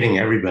start trading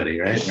everybody,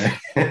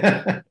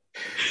 right?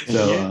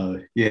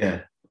 So,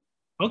 yeah.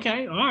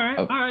 Okay. All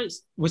right.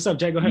 What's up,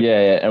 Jay? Go ahead.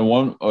 Yeah. And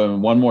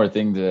one more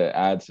thing to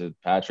add to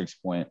Patrick's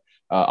point.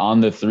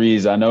 On the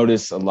threes, I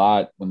noticed a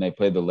lot when they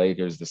played the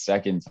Lakers the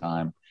second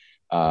time.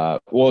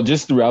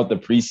 Just throughout the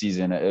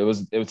preseason,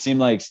 it would seem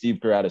like Steve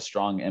Kerr had a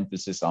strong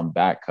emphasis on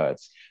back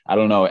cuts. I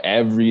don't know,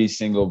 every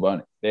single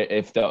one.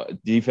 If the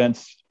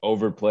defense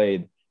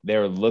overplayed,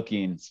 they're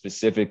looking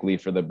specifically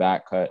for the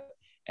back cut.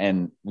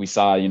 And we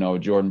saw,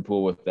 Jordan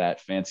Poole with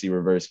that fancy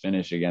reverse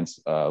finish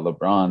against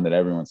LeBron that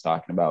everyone's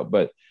talking about.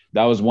 But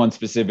that was one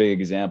specific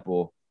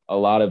example. A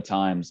lot of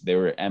times they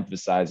were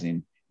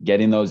emphasizing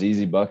getting those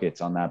easy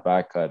buckets on that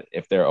back cut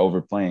if they're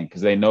overplaying,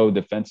 because they know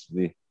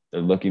defensively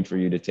they're looking for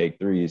you to take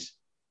threes.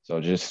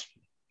 So just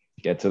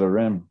get to the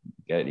rim,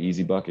 get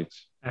easy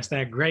buckets. That's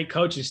that great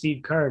coach of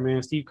Steve Kerr,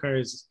 man. Steve Kerr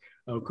is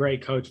a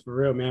great coach for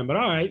real, man. But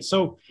all right,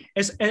 so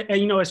as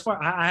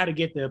far I had to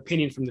get the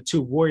opinion from the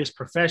two Warriors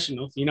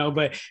professionals,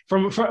 but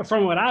from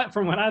what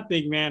I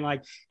think, man,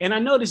 like, and I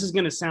know this is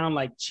gonna sound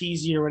like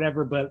cheesy or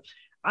whatever, but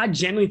I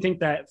genuinely think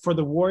that for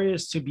the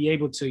Warriors to be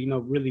able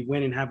to really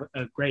win and have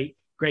a great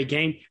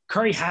game,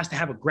 Curry has to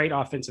have a great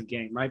offensive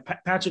game, right?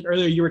 Patrick,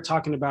 earlier you were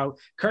talking about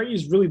Curry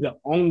is really the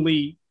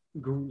only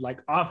like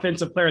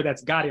offensive player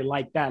that's got it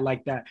like that.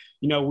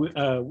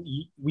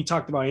 We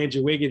talked about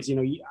Andrew Wiggins.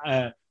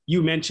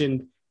 You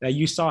mentioned that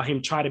you saw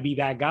him try to be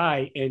that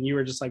guy, and you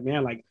were just like,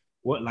 man, like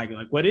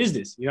what is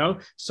this?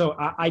 So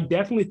I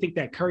definitely think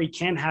that Curry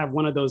can have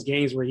one of those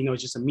games where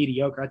it's just a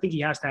mediocre. I think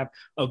he has to have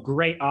a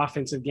great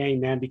offensive game,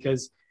 man,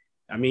 because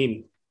I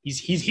mean,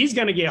 he's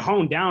gonna get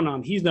honed down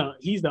on. He's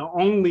the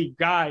only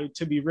guy,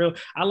 to be real.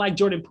 I like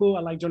Jordan Poole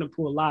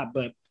a lot,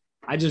 but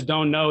I just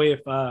don't know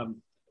if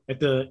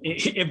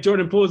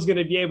Jordan Poole is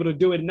gonna be able to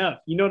do it enough.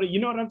 You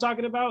know what I'm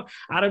talking about?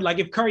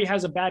 If Curry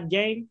has a bad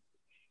game,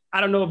 I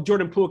don't know if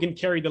Jordan Poole can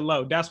carry the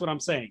load. That's what I'm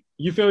saying.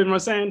 You feel what I'm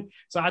saying?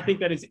 So I think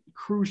that is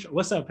crucial.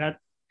 What's up, Pat?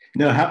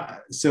 No,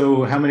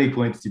 how many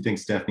points do you think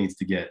Steph needs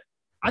to get?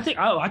 I think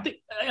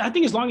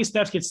as long as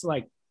Steph gets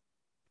like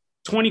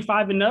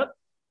 25 and up,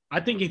 I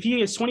think if he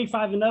gets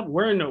 25 and up,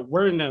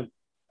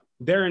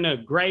 they're in a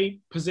great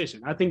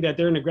position. I think that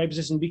they're in a great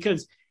position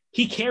because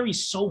he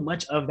carries so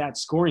much of that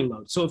scoring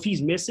load. So if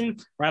he's missing,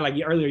 right, like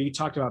earlier you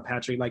talked about,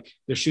 Patrick, like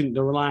they're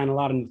relying a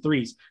lot on the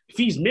threes. If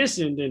he's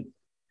missing, then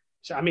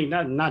I mean,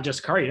 not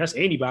just Curry, that's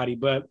anybody.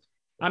 But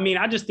I mean,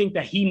 I just think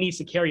that he needs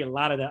to carry a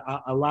lot of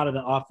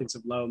the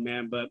offensive load,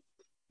 man. But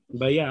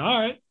yeah,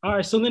 all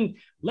right. So then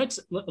let's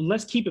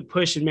keep it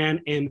pushing,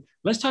 man, and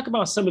let's talk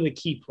about some of the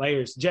key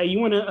players. Jay, you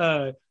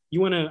wanna?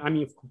 I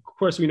mean, of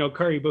course we know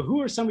Curry, but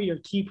who are some of your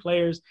key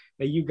players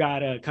that you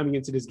got coming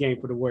into this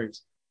game for the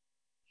Warriors?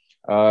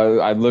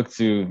 I'd look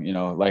to,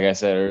 like I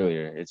said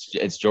earlier,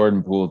 it's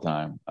Jordan Poole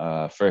time.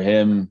 For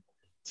him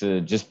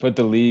to just put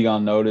the league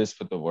on notice,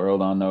 put the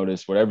world on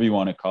notice, whatever you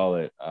want to call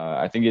it.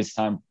 I think it's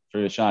time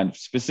for to shine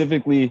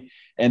specifically.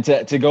 And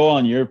to go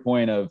on your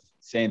point of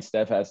saying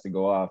Steph has to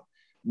go off,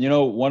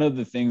 one of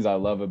the things I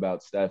love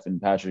about Steph,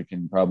 and Patrick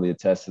can probably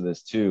attest to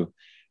this too,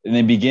 in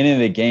the beginning of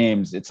the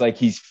games, it's like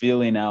he's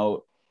feeling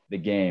out the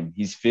game.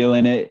 He's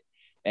feeling it,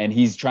 and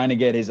he's trying to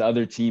get his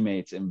other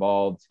teammates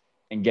involved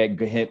and get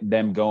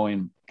them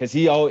going, because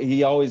he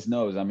always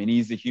knows. I mean,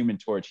 he's the Human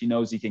Torch. He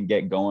knows he can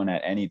get going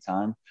at any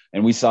time.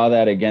 And we saw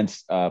that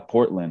against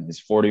Portland, his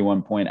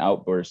 41-point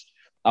outburst,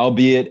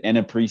 albeit in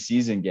a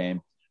preseason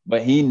game.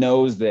 But he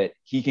knows that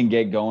he can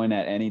get going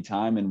at any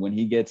time. And when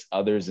he gets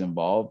others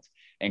involved,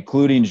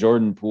 including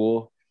Jordan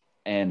Poole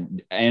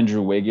and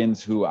Andrew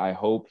Wiggins, who I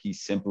hope he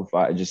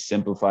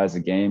simplifies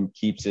the game,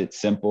 keeps it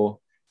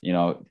simple,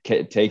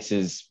 takes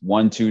his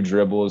 1-2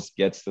 dribbles,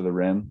 gets to the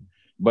rim.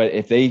 But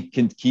if they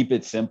can keep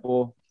it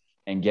simple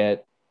and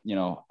get,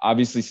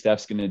 obviously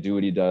Steph's going to do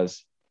what he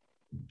does.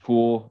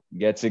 Poole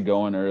gets it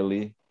going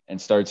early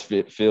and starts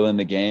feeling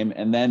the game.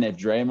 And then if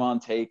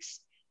Draymond takes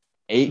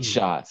 8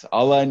 shots,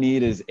 all I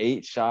need is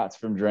 8 shots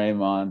from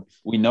Draymond.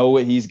 We know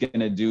what he's going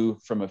to do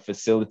from a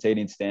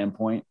facilitating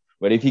standpoint.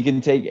 But if he can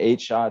take 8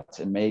 shots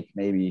and make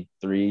maybe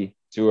 2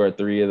 or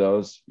 3 of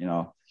those,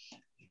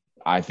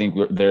 I think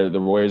the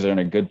Warriors are in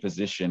a good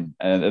position.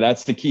 And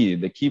that's the key.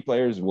 The key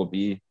players will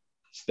be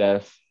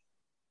Steph,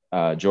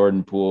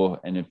 Jordan Poole.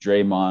 And if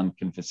Draymond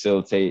can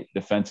facilitate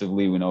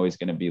defensively, we know he's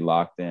going to be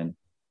locked in.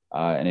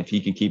 And if he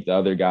can keep the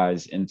other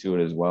guys into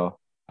it as well,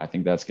 I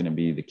think that's going to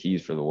be the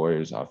keys for the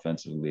Warriors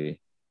offensively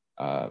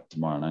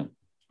tomorrow night.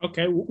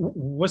 Okay.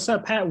 What's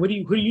up, Pat? Who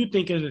do you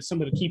think are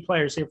some of the key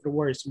players here for the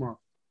Warriors tomorrow?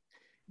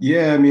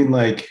 Yeah, I mean,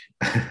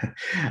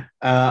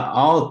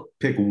 I'll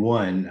pick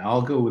one.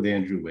 I'll go with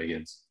Andrew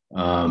Wiggins.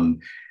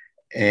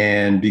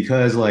 And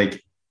because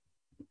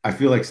I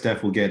feel like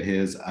Steph will get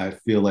his, I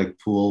feel like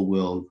Poole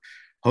will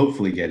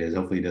hopefully get his.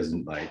 Hopefully he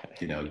doesn't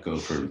go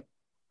for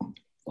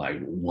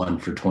 1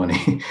 for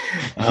 20.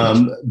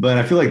 But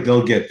I feel like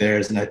they'll get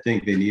theirs. And I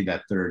think they need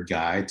that third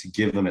guy to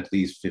give them at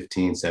least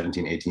 15,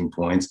 17, 18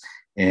 points.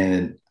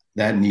 And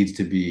that needs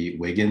to be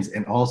Wiggins.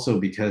 And also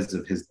because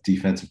of his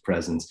defensive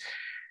presence,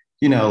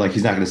 he's not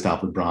going to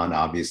stop LeBron,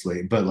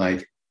 obviously,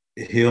 but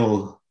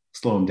he'll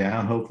slow him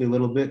down, hopefully a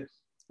little bit.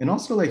 And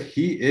also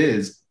he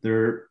is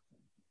their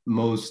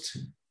most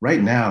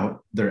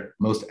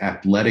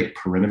athletic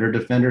perimeter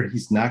defender.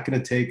 He's not going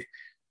to take,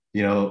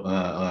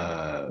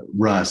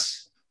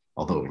 Russ,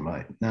 although he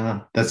might.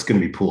 No, that's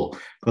going to be Poole.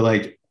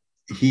 But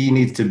he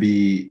needs to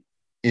be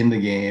in the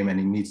game and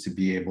he needs to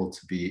be able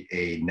to be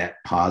a net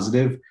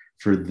positive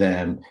for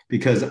them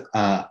because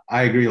I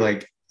agree,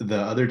 the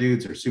other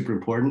dudes are super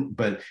important,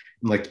 but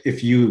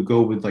if you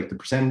go with the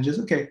percentages,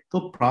 okay,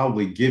 they'll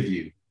probably give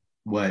you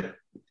what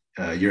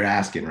you're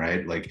asking,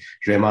 right?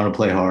 Draymond will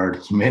play hard.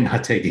 He may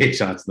not take 8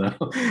 shots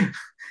though.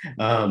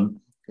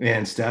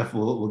 And Steph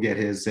will get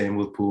his, same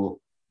with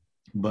Poole.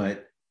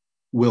 But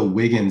will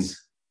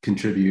Wiggins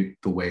contribute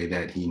the way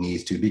that he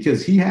needs to?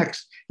 Because he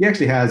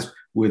actually has,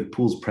 with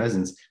Poole's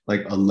presence,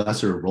 a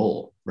lesser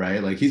role,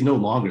 right? He's no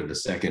longer the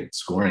second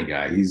scoring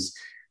guy. He's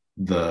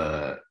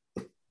the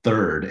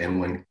third.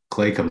 And when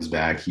Clay comes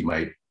back, he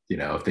might,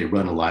 if they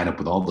run a lineup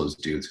with all those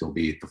dudes, he'll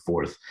be the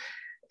fourth.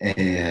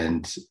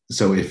 And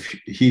so if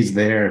he's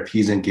there, if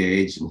he's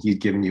engaged and he's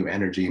giving you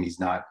energy and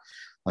he's not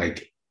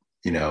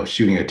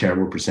shooting a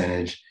terrible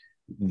percentage,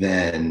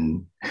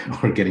 then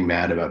or getting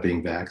mad about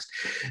being vaxxed,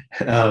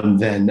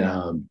 then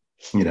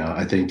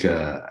I think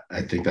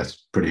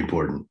that's pretty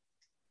important.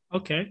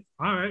 Okay.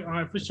 All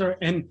right, for sure.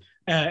 And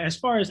as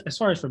far as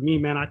for me,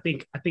 man, I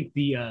think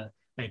the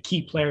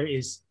key player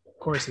is, of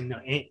course,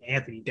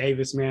 Anthony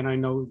Davis, man. I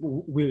know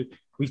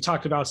we've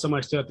talked about so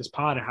much throughout this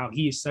pod and how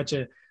he is such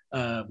a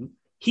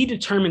he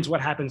determines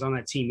what happens on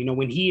that team.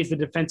 When he is the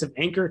defensive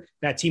anchor,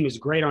 that team is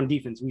great on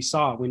defense. We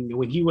saw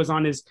when he was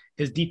on his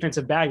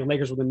defensive bag, the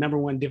Lakers were the number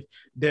one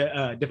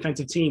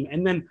defensive team.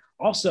 And then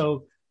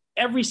also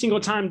every single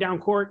time down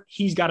court,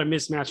 he's got a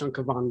mismatch on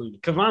Kevon Looney.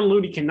 Kevon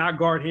Looney cannot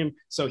guard him,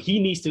 so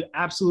he needs to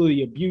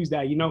absolutely abuse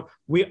that.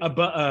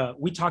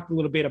 We talked a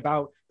little bit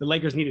about the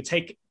Lakers need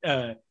to take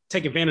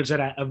advantage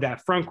of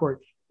that front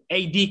court.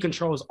 AD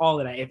controls all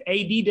of that. If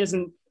AD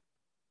doesn't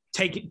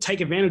take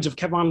advantage of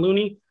Kevon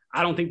Looney,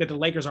 I don't think that the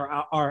Lakers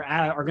are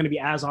going to be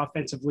as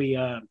offensively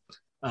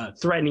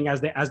threatening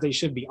as they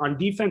should be. On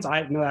defense,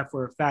 I know that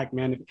for a fact,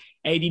 man. If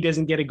AD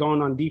doesn't get it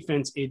going on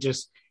defense, it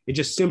just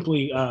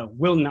simply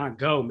will not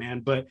go, man.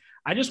 But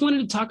I just wanted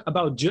to talk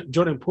about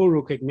Jordan Poole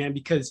real quick, man,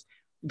 because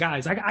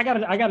guys, I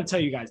gotta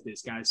tell you guys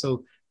this, guys.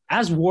 So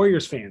as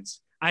Warriors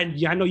fans, I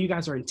know you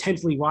guys are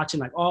intensely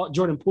watching all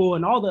Jordan Poole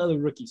and all the other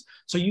rookies.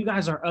 So you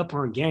guys are up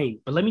on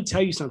game. But let me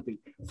tell you something.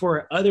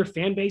 For other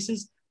fan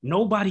bases,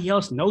 nobody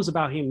else knows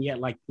about him yet,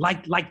 like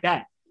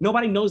that.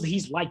 Nobody knows that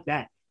he's like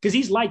that because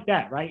he's like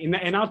that, right?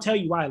 And I'll tell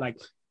you why.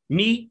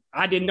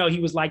 I didn't know he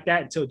was like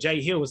that until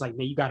Jay Hill was like,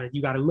 man, you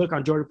gotta look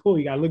on Jordan Poole.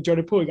 You gotta look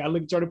Jordan Poole. You gotta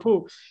look Jordan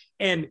Poole.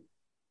 And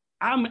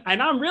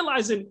I'm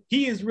realizing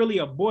he is really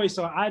a boy.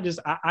 So I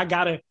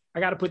gotta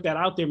put that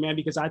out there, man,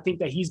 because I think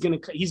that he's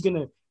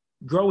gonna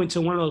grow into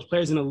one of those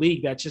players in the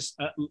league that's just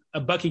a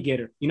bucket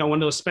getter. One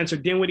of those Spencer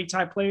Dinwiddie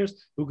type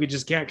players who could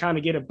just kind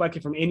of get a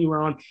bucket from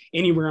anywhere on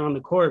the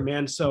court,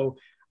 man. So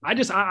I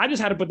just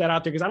had to put that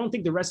out there because I don't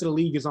think the rest of the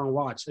league is on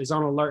watch, is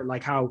on alert,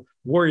 like how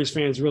Warriors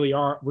fans really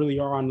are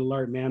on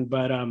alert, man.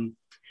 But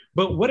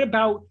what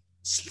about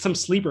some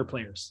sleeper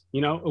players?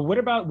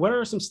 What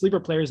are some sleeper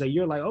players that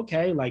you're like,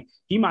 okay,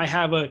 he might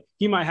have a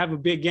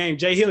big game?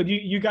 Jay Hill,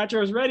 you got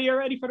yours ready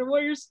already for the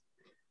Warriors?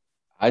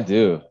 I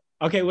do.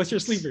 Okay, what's your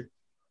sleeper?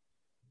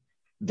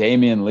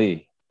 Damian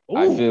Lee. Ooh.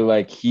 I feel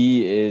like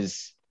he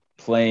is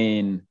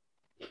playing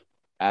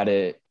at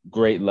a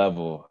great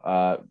level.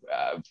 About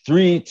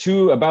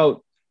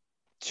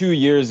 2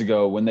 years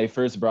ago when they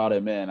first brought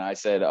him in, I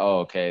said, oh,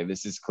 okay,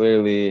 this is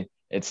clearly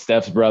It's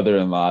Steph's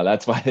brother-in-law.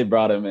 That's why they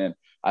brought him in.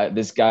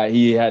 This guy,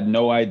 he had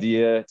no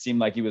idea. It seemed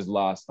like he was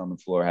lost on the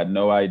floor, had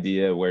no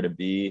idea where to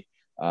be,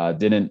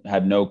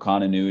 had no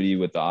continuity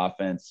with the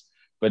offense.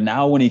 But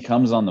now when he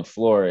comes on the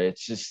floor,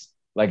 it's just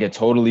like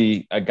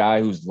a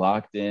guy who's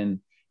locked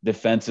in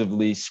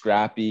defensively,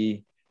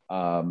 scrappy.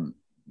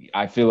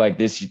 I feel like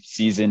this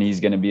season he's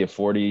going to be a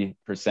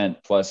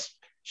 40% plus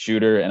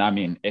shooter. And I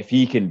mean, if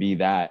he can be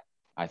that,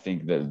 I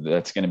think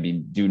that's going to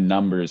do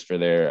numbers for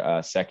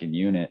their second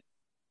unit.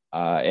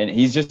 And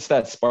he's just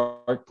that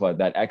spark plug,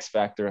 that X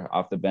factor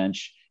off the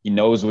bench. He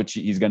knows what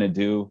he's going to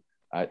do.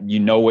 You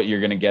know what you're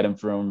going to get him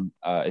from.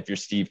 If you're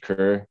Steve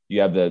Kerr,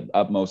 you have the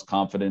utmost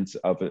confidence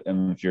of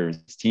him if you're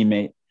his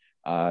teammate.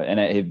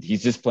 And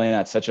he's just playing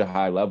at such a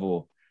high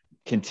level,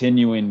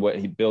 continuing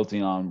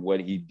building on what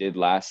he did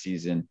last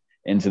season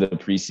into the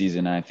preseason.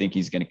 And I think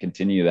he's going to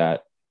continue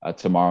that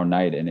tomorrow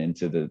night and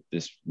into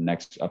this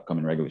next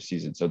upcoming regular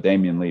season. So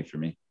Damian Lee for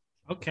me.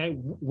 Okay.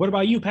 What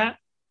about you, Pat?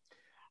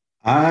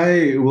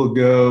 I will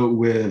go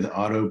with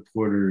Otto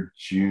Porter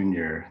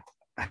Jr.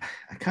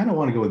 I kind of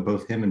want to go with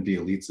both him and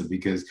Bjelica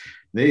because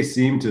they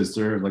seem to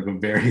serve like a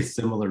very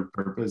similar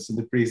purpose in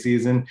the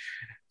preseason.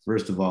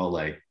 First of all,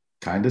 like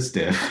kind of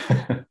stiff.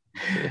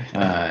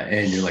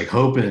 And you're like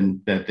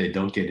hoping that they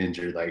don't get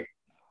injured. Like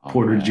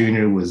Porter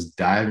Jr. was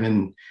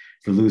diving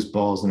for loose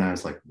balls. And I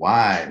was like,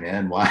 why,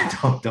 man? Why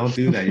don't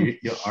do that?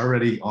 You're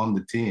already on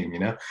the team, you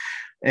know?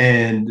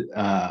 And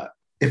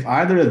if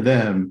either of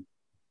them,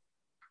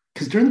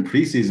 because during the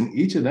preseason,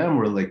 each of them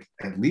were like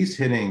at least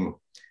hitting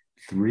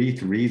 3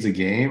 threes a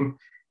game.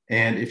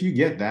 And if you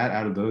get that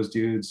out of those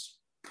dudes,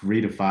 3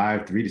 to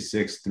 5, 3 to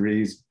 6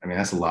 threes, I mean,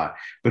 that's a lot.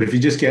 But if you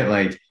just get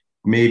like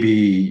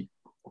maybe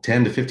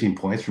 10 to 15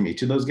 points from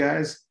each of those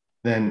guys,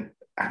 then,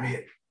 I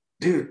mean,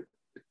 dude,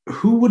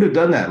 who would have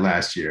done that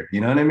last year?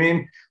 You know what I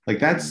mean? Like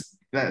that's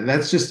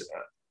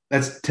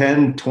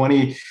 10,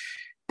 20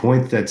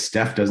 points that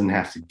Steph doesn't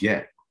have to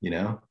get, you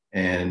know?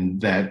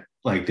 And that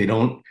like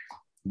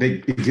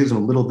it gives them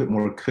a little bit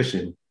more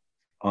cushion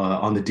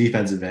on the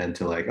defensive end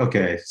to like,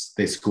 okay,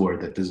 they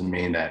scored. That doesn't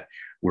mean that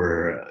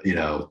we're, you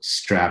know,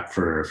 strapped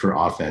for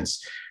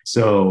offense.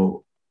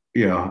 So,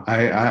 you know,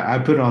 I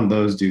put on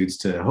those dudes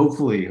to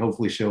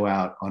hopefully show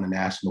out on a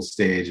national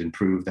stage and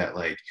prove that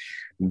like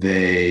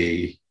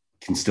they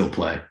can still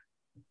play.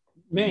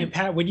 Man,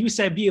 Pat, when you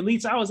said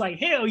Bjelica, I was like,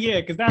 hell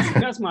yeah, because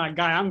that's my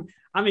guy.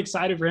 I'm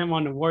excited for him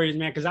on the Warriors,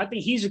 man, because I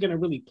think he's going to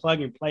really plug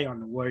and play on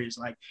the Warriors.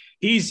 Like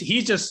he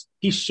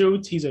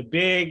shoots, he's a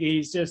big,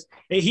 he's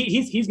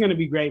going to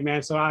be great,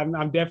 man. So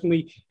I'm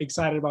definitely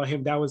excited about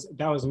him. That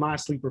was my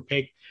sleeper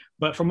pick.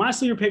 But for my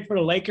sleeper pick for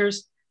the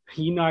Lakers,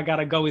 you know, I got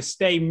to go with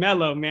Stay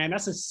Melo, man.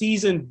 That's a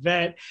seasoned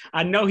vet.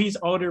 I know he's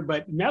older,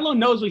 but Melo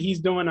knows what he's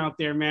doing out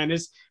there, man.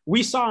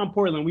 We saw in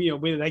Portland,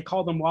 they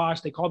called him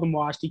washed.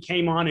 He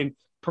came on and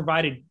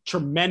provided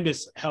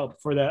tremendous help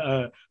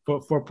for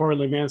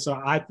Portland, man. So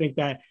I think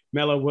that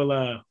Melo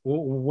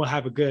will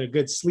have a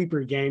good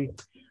sleeper game.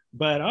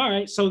 But all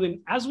right, so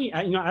then as we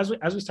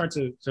start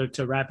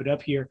to wrap it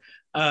up here,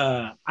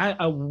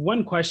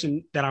 one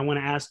question that I want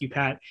to ask you,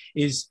 Pat,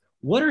 is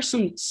what are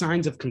some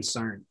signs of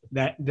concern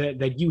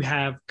that you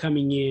have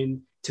coming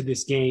in to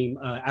this game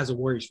as a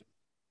Warriors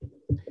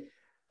fan?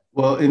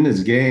 Well, in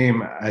this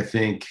game, I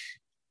think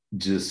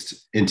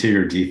just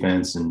interior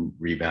defense and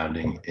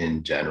rebounding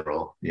in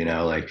general, you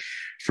know, like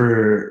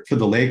for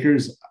the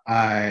Lakers,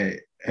 I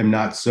am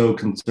not so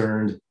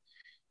concerned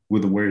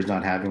with the Warriors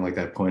not having like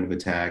that point of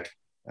attack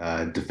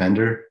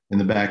defender in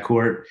the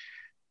backcourt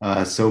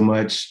so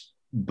much,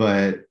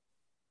 but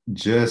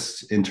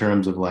just in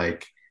terms of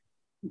like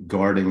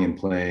guarding and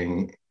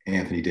playing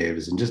Anthony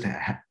Davis and just,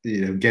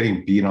 you know,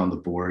 getting beat on the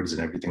boards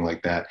and everything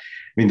like that. I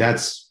mean,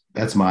 that's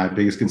my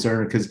biggest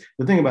concern, because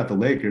the thing about the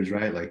Lakers,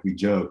 right? Like we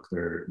joke,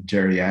 they're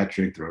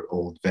geriatric, they're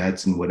old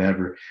vets and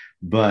whatever,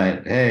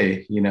 but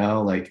hey, you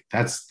know, like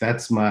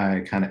that's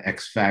my kind of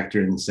X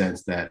factor in the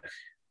sense that,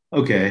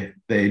 okay,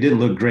 they didn't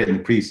look great in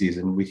the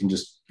preseason. We can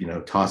just, you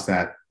know, toss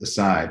that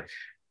aside,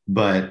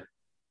 but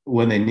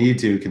when they need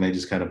to, can they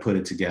just kind of put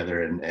it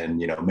together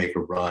and you know, make a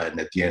run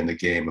at the end of the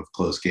game, of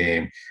close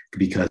game,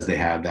 because they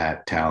have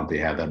that talent, they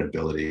have that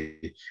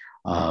ability.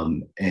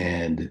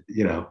 And,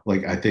 you know,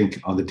 like I think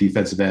on the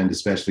defensive end,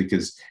 especially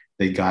because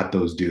they got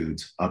those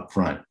dudes up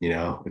front, you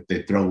know, if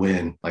they throw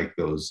in like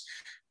those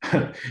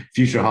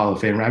future Hall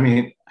of Famer, I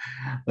mean,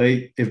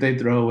 like if they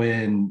throw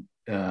in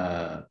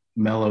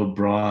Melo,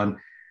 Braun,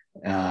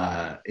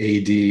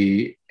 AD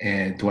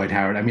and Dwight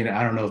Howard. I mean,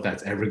 I don't know if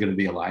that's ever going to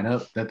be a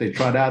lineup that they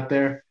trot out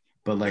there,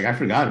 but like I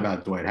forgot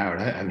about Dwight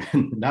Howard.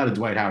 I'm not a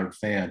Dwight Howard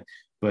fan,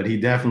 but he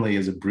definitely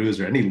is a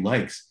bruiser, and he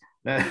likes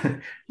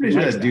that. Pretty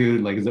sure that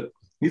dude like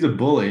he's a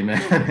bully,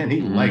 man, and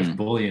he likes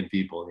bullying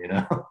people, you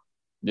know.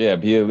 Yeah,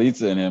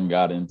 Bjelica and him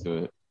got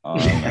into it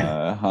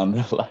on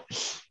the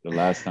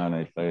last time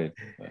they played.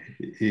 But.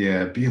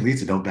 Yeah,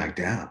 Bjelica don't back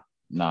down.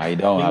 Nah, he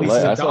don't.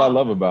 That's what I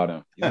love about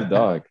him. He's a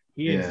dog.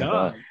 He's a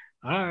dog.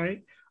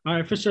 All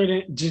right, for sure.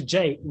 Then,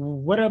 Jay,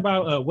 what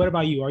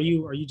about you? Are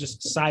you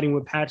just siding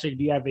with Patrick?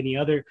 Do you have any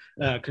other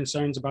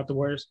concerns about the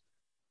Warriors?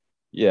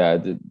 Yeah.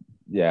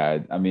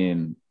 I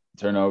mean,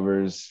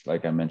 turnovers,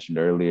 like I mentioned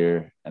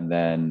earlier. And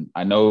then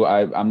I know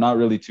I'm not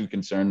really too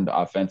concerned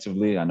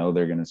offensively. I know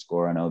they're going to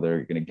score. I know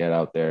they're going to get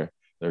out there.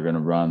 They're going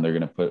to run. They're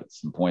going to put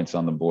some points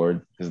on the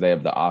board because they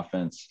have the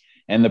offense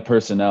and the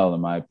personnel,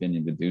 in my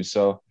opinion, to do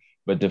so.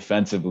 But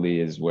defensively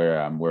is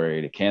where I'm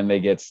worried. Can they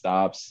get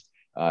stops?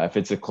 If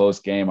it's a close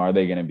game, are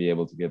they going to be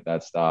able to get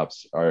that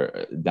stops?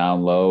 Or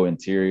down low,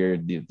 interior,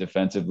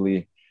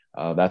 defensively?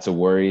 That's a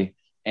worry.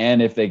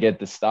 And if they get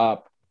the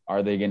stop,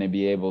 are they going to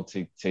be able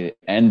to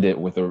end it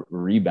with a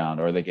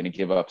rebound? Or are they going to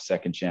give up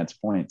second chance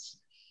points?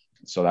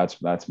 So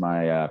that's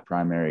my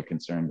primary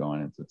concern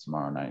going into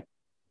tomorrow night.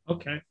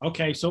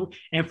 Okay. So,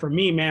 and for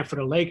me, man, for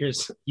the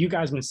Lakers, you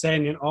guys been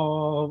saying it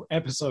all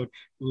episode,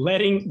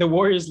 letting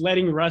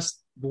Russ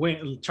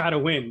try to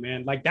win,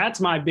 man. Like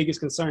that's my biggest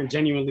concern,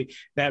 genuinely,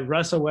 that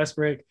Russell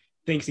Westbrook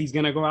thinks he's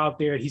going to go out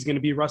there. He's going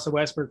to be Russell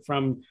Westbrook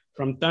from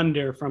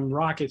Thunder, from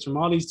Rockets, from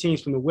all these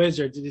teams, from the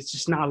Wizards. It's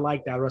just not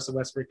like that, Russell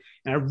Westbrook.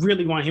 And I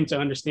really want him to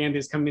understand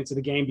this coming into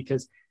the game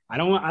because I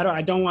don't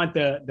want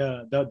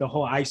the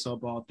whole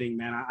ISO ball thing,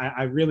 man.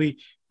 I really,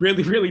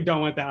 really, really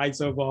don't want the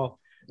ISO ball.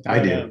 I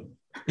do.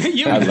 Give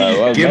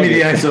me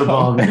the ISO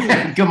ball,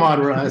 man. Come on,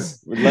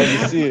 Russ. We'd love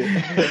to see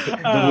it.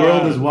 The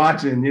world is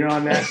watching. You're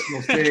on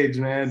national stage,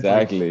 man.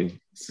 Exactly.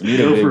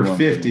 Go for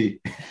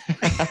 50.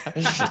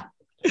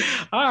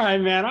 All right,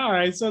 man. All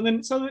right. So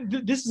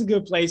this is a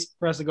good place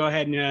for us to go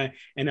ahead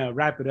and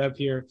wrap it up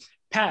here.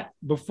 Pat,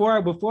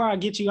 before I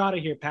get you out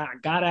of here, Pat, I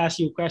gotta ask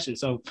you a question.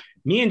 So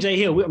me and Jay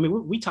Hill,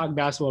 we talk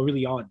basketball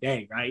really all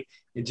day, right?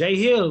 And Jay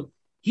Hill,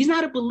 he's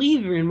not a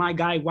believer in my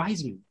guy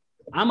Wiseman.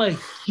 I'm a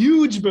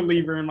huge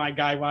believer in my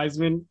guy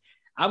Wiseman.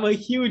 I'm a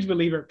huge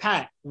believer.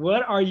 Pat,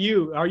 what are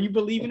you? Are you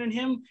believing in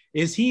him?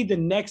 Is he the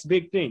next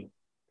big thing?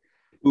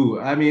 Ooh,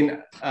 I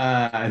mean,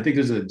 I think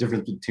there's a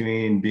difference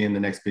between being the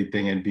next big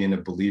thing and being a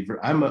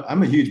believer. I'm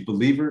a huge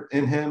believer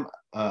in him.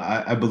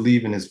 I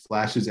believe in his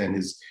flashes and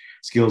his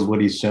skills, what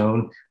he's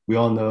shown. We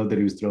all know that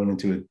he was thrown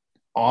into an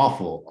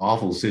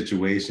awful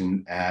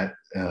situation at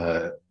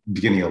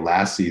beginning of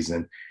last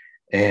season.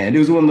 And it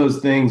was one of those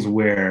things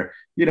where,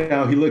 he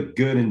looked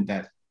good in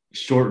that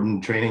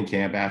shortened training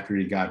camp after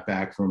he got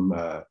back from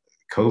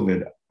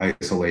COVID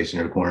isolation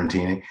or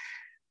quarantining.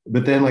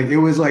 But then, it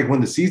was like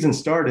when the season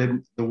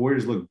started, the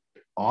Warriors looked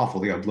awful.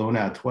 They got blown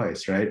out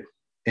twice, right?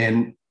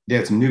 And they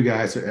had some new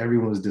guys, so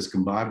everyone was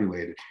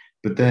discombobulated.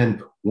 But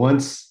then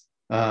once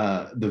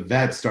the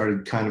vets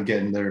started kind of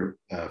getting their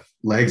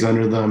legs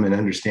under them and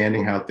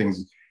understanding how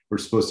things were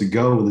supposed to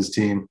go with his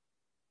team,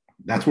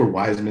 that's where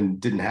Wiseman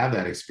didn't have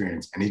that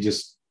experience. And he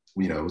just,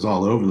 it was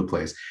all over the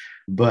place.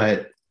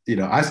 But,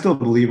 I still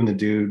believe in the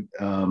dude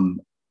a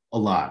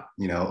lot.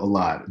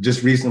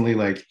 Just recently,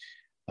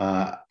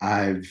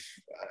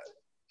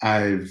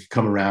 I've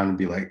come around and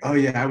be like, oh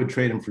yeah, I would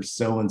trade him for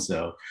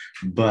so-and-so.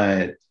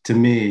 But to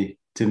me,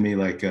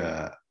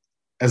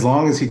 as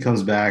long as he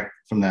comes back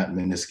from that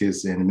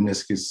meniscus, and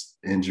meniscus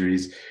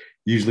injuries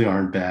usually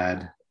aren't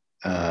bad.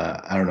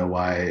 I don't know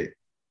why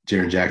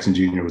Jaren Jackson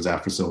Jr. was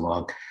out for so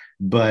long,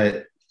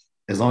 but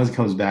as long as he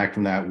comes back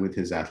from that with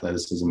his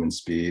athleticism and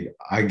speed,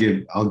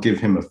 I'll give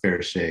him a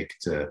fair shake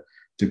to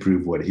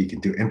prove what he can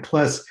do. And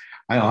plus,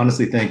 I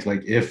honestly think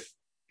if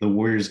the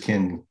Warriors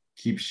can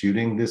keep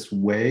shooting this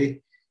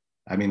way,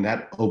 I mean,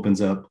 that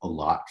opens up a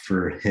lot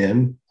for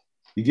him.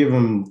 You give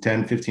him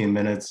 10, 15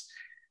 minutes,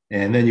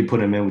 and then you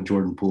put him in with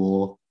Jordan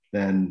Poole,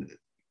 then,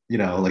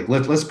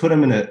 let's put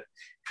him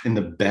in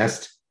the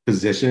best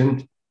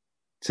position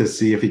to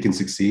see if he can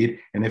succeed.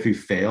 And if he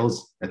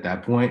fails at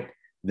that point,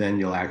 then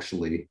you'll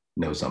actually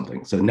know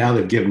something. So now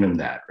they've given him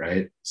that,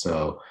 right?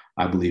 So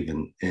I believe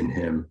in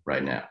him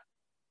right now.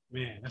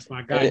 Man, that's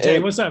my guy. Jay,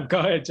 what's up? Go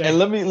ahead, Jay. And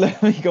let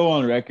me go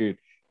on record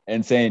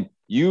and saying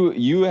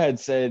you had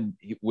said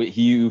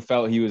you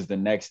felt he was the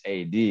next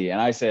AD, and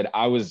I said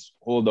I was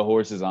hold the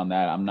horses on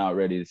that. I'm not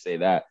ready to say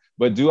that.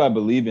 But do I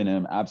believe in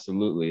him?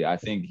 Absolutely. I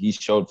think he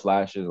showed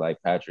flashes, like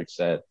Patrick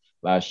said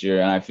last year,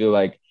 and I feel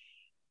like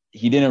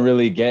he didn't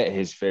really get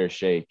his fair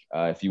shake,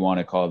 if you want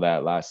to call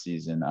that, last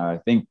season. I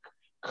think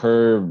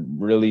Kerr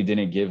really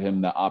didn't give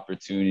him the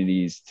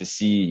opportunities to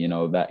see,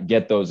 that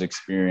get those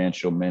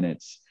experiential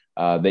minutes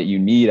that you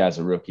need as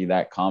a rookie,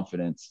 that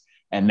confidence.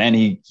 And then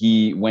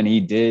he when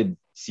he did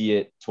see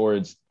it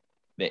towards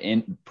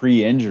the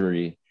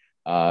pre-injury,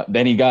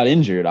 then he got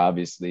injured,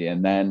 obviously.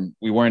 And then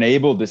we weren't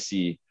able to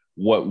see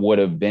what would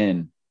have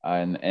been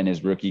in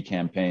his rookie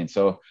campaign.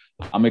 So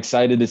I'm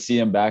excited to see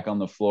him back on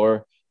the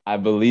floor. I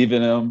believe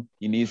in him.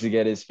 He needs to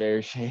get his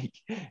fair shake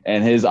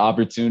and his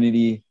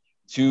opportunity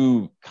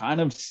to kind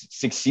of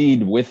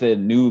succeed with a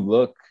new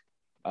look,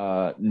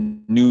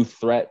 new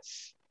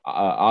threats,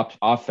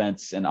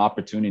 offense and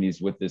opportunities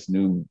with this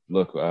new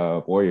look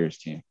Warriors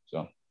team.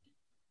 So,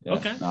 yeah,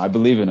 okay. No, I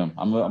believe in him.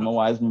 I'm a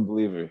Wiseman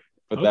believer.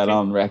 Put that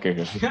on record.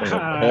 All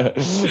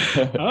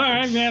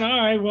right, man. All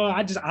right. Well,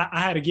 I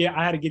had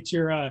to get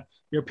your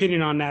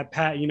opinion on that,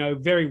 Pat.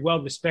 Very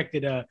well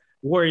respected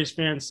Warriors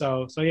fan.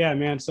 So yeah,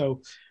 man.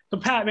 So So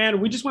Pat, man,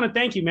 we just want to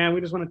thank you, man.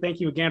 We just want to thank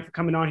you again for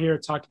coming on here,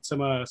 talking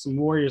some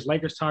Warriors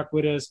Lakers talk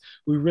with us.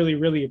 We really,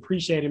 really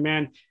appreciate it,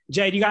 man.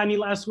 Jay, do you got any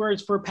last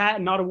words for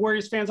Pat and all the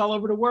Warriors fans all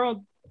over the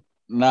world?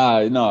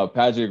 No,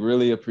 Patrick,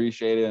 really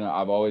appreciate it. And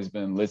I've always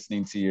been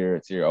listening to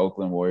your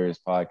Oakland Warriors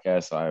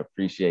podcast, so I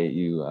appreciate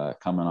you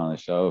coming on the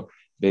show.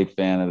 Big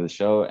fan of the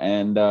show.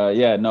 And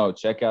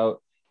check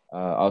out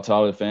I'll tell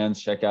all the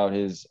fans, check out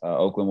his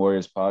Oakland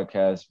Warriors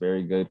podcast.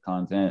 Very good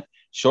content.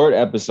 Short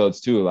episodes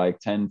too, like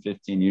 10,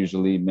 15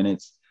 usually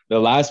minutes. The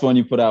last one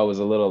you put out was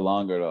a little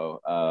longer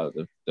though.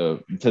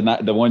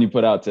 The one you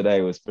put out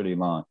today was pretty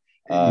long.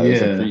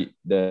 It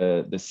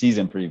was the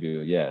season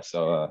preview. Yeah.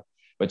 So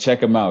but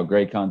check them out.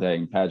 Great content.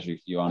 And Patrick,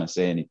 if you want to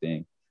say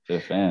anything to the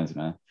fans,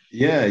 man.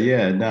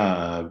 Yeah.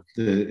 No,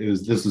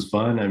 this was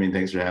fun. I mean,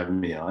 thanks for having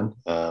me on.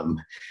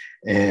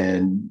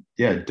 And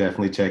yeah,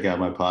 definitely check out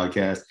my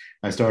podcast.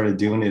 I started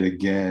doing it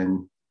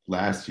again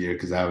last year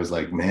because I was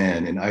like,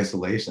 man, in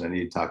isolation, I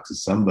need to talk to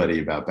somebody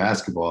about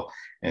basketball.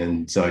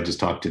 And so I just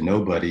talked to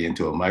nobody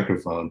into a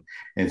microphone.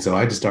 And so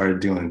I just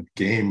started doing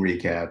game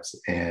recaps.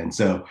 And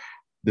so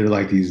they're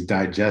like these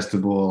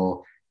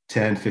digestible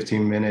 10,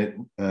 15-minute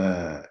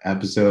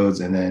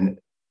episodes. And then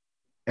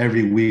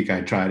every week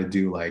I try to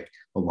do like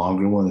a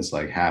longer one that's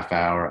like half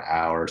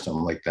hour,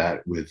 something like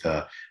that with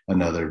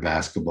another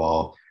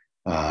basketball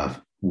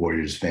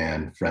Warriors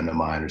fan friend of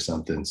mine or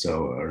something.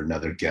 So, or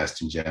another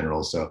guest in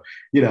general. So,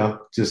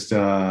 just, thanks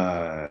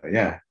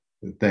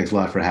a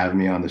lot for having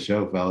me on the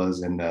show,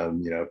 fellas. And,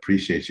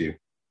 appreciate you.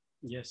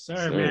 Yes,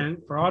 sir, man.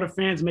 For all the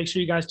fans, make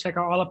sure you guys check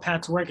out all of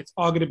Pat's work. It's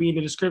all going to be in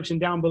the description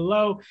down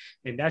below.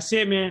 And that's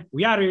it, man.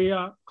 We out of here,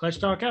 y'all. Clutch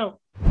Talk out.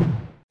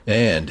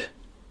 And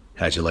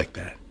how'd you like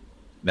that?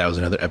 That was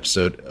another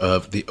episode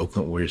of the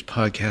Oakland Warriors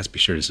podcast. Be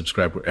sure to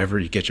subscribe wherever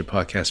you get your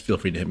podcast. Feel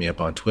free to hit me up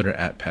on Twitter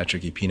at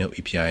Patrick Epino,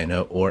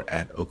 E-P-I-N-O, or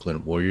at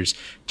Oakland Warriors.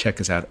 Check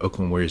us out,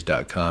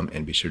 oaklandwarriors.com,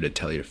 and be sure to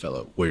tell your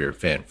fellow Warrior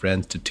fan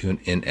friends to tune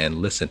in and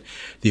listen.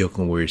 The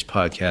Oakland Warriors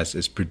podcast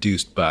is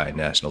produced by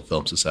National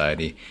Film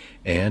Society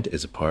and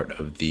is a part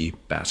of the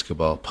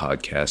Basketball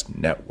Podcast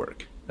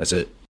Network. That's it.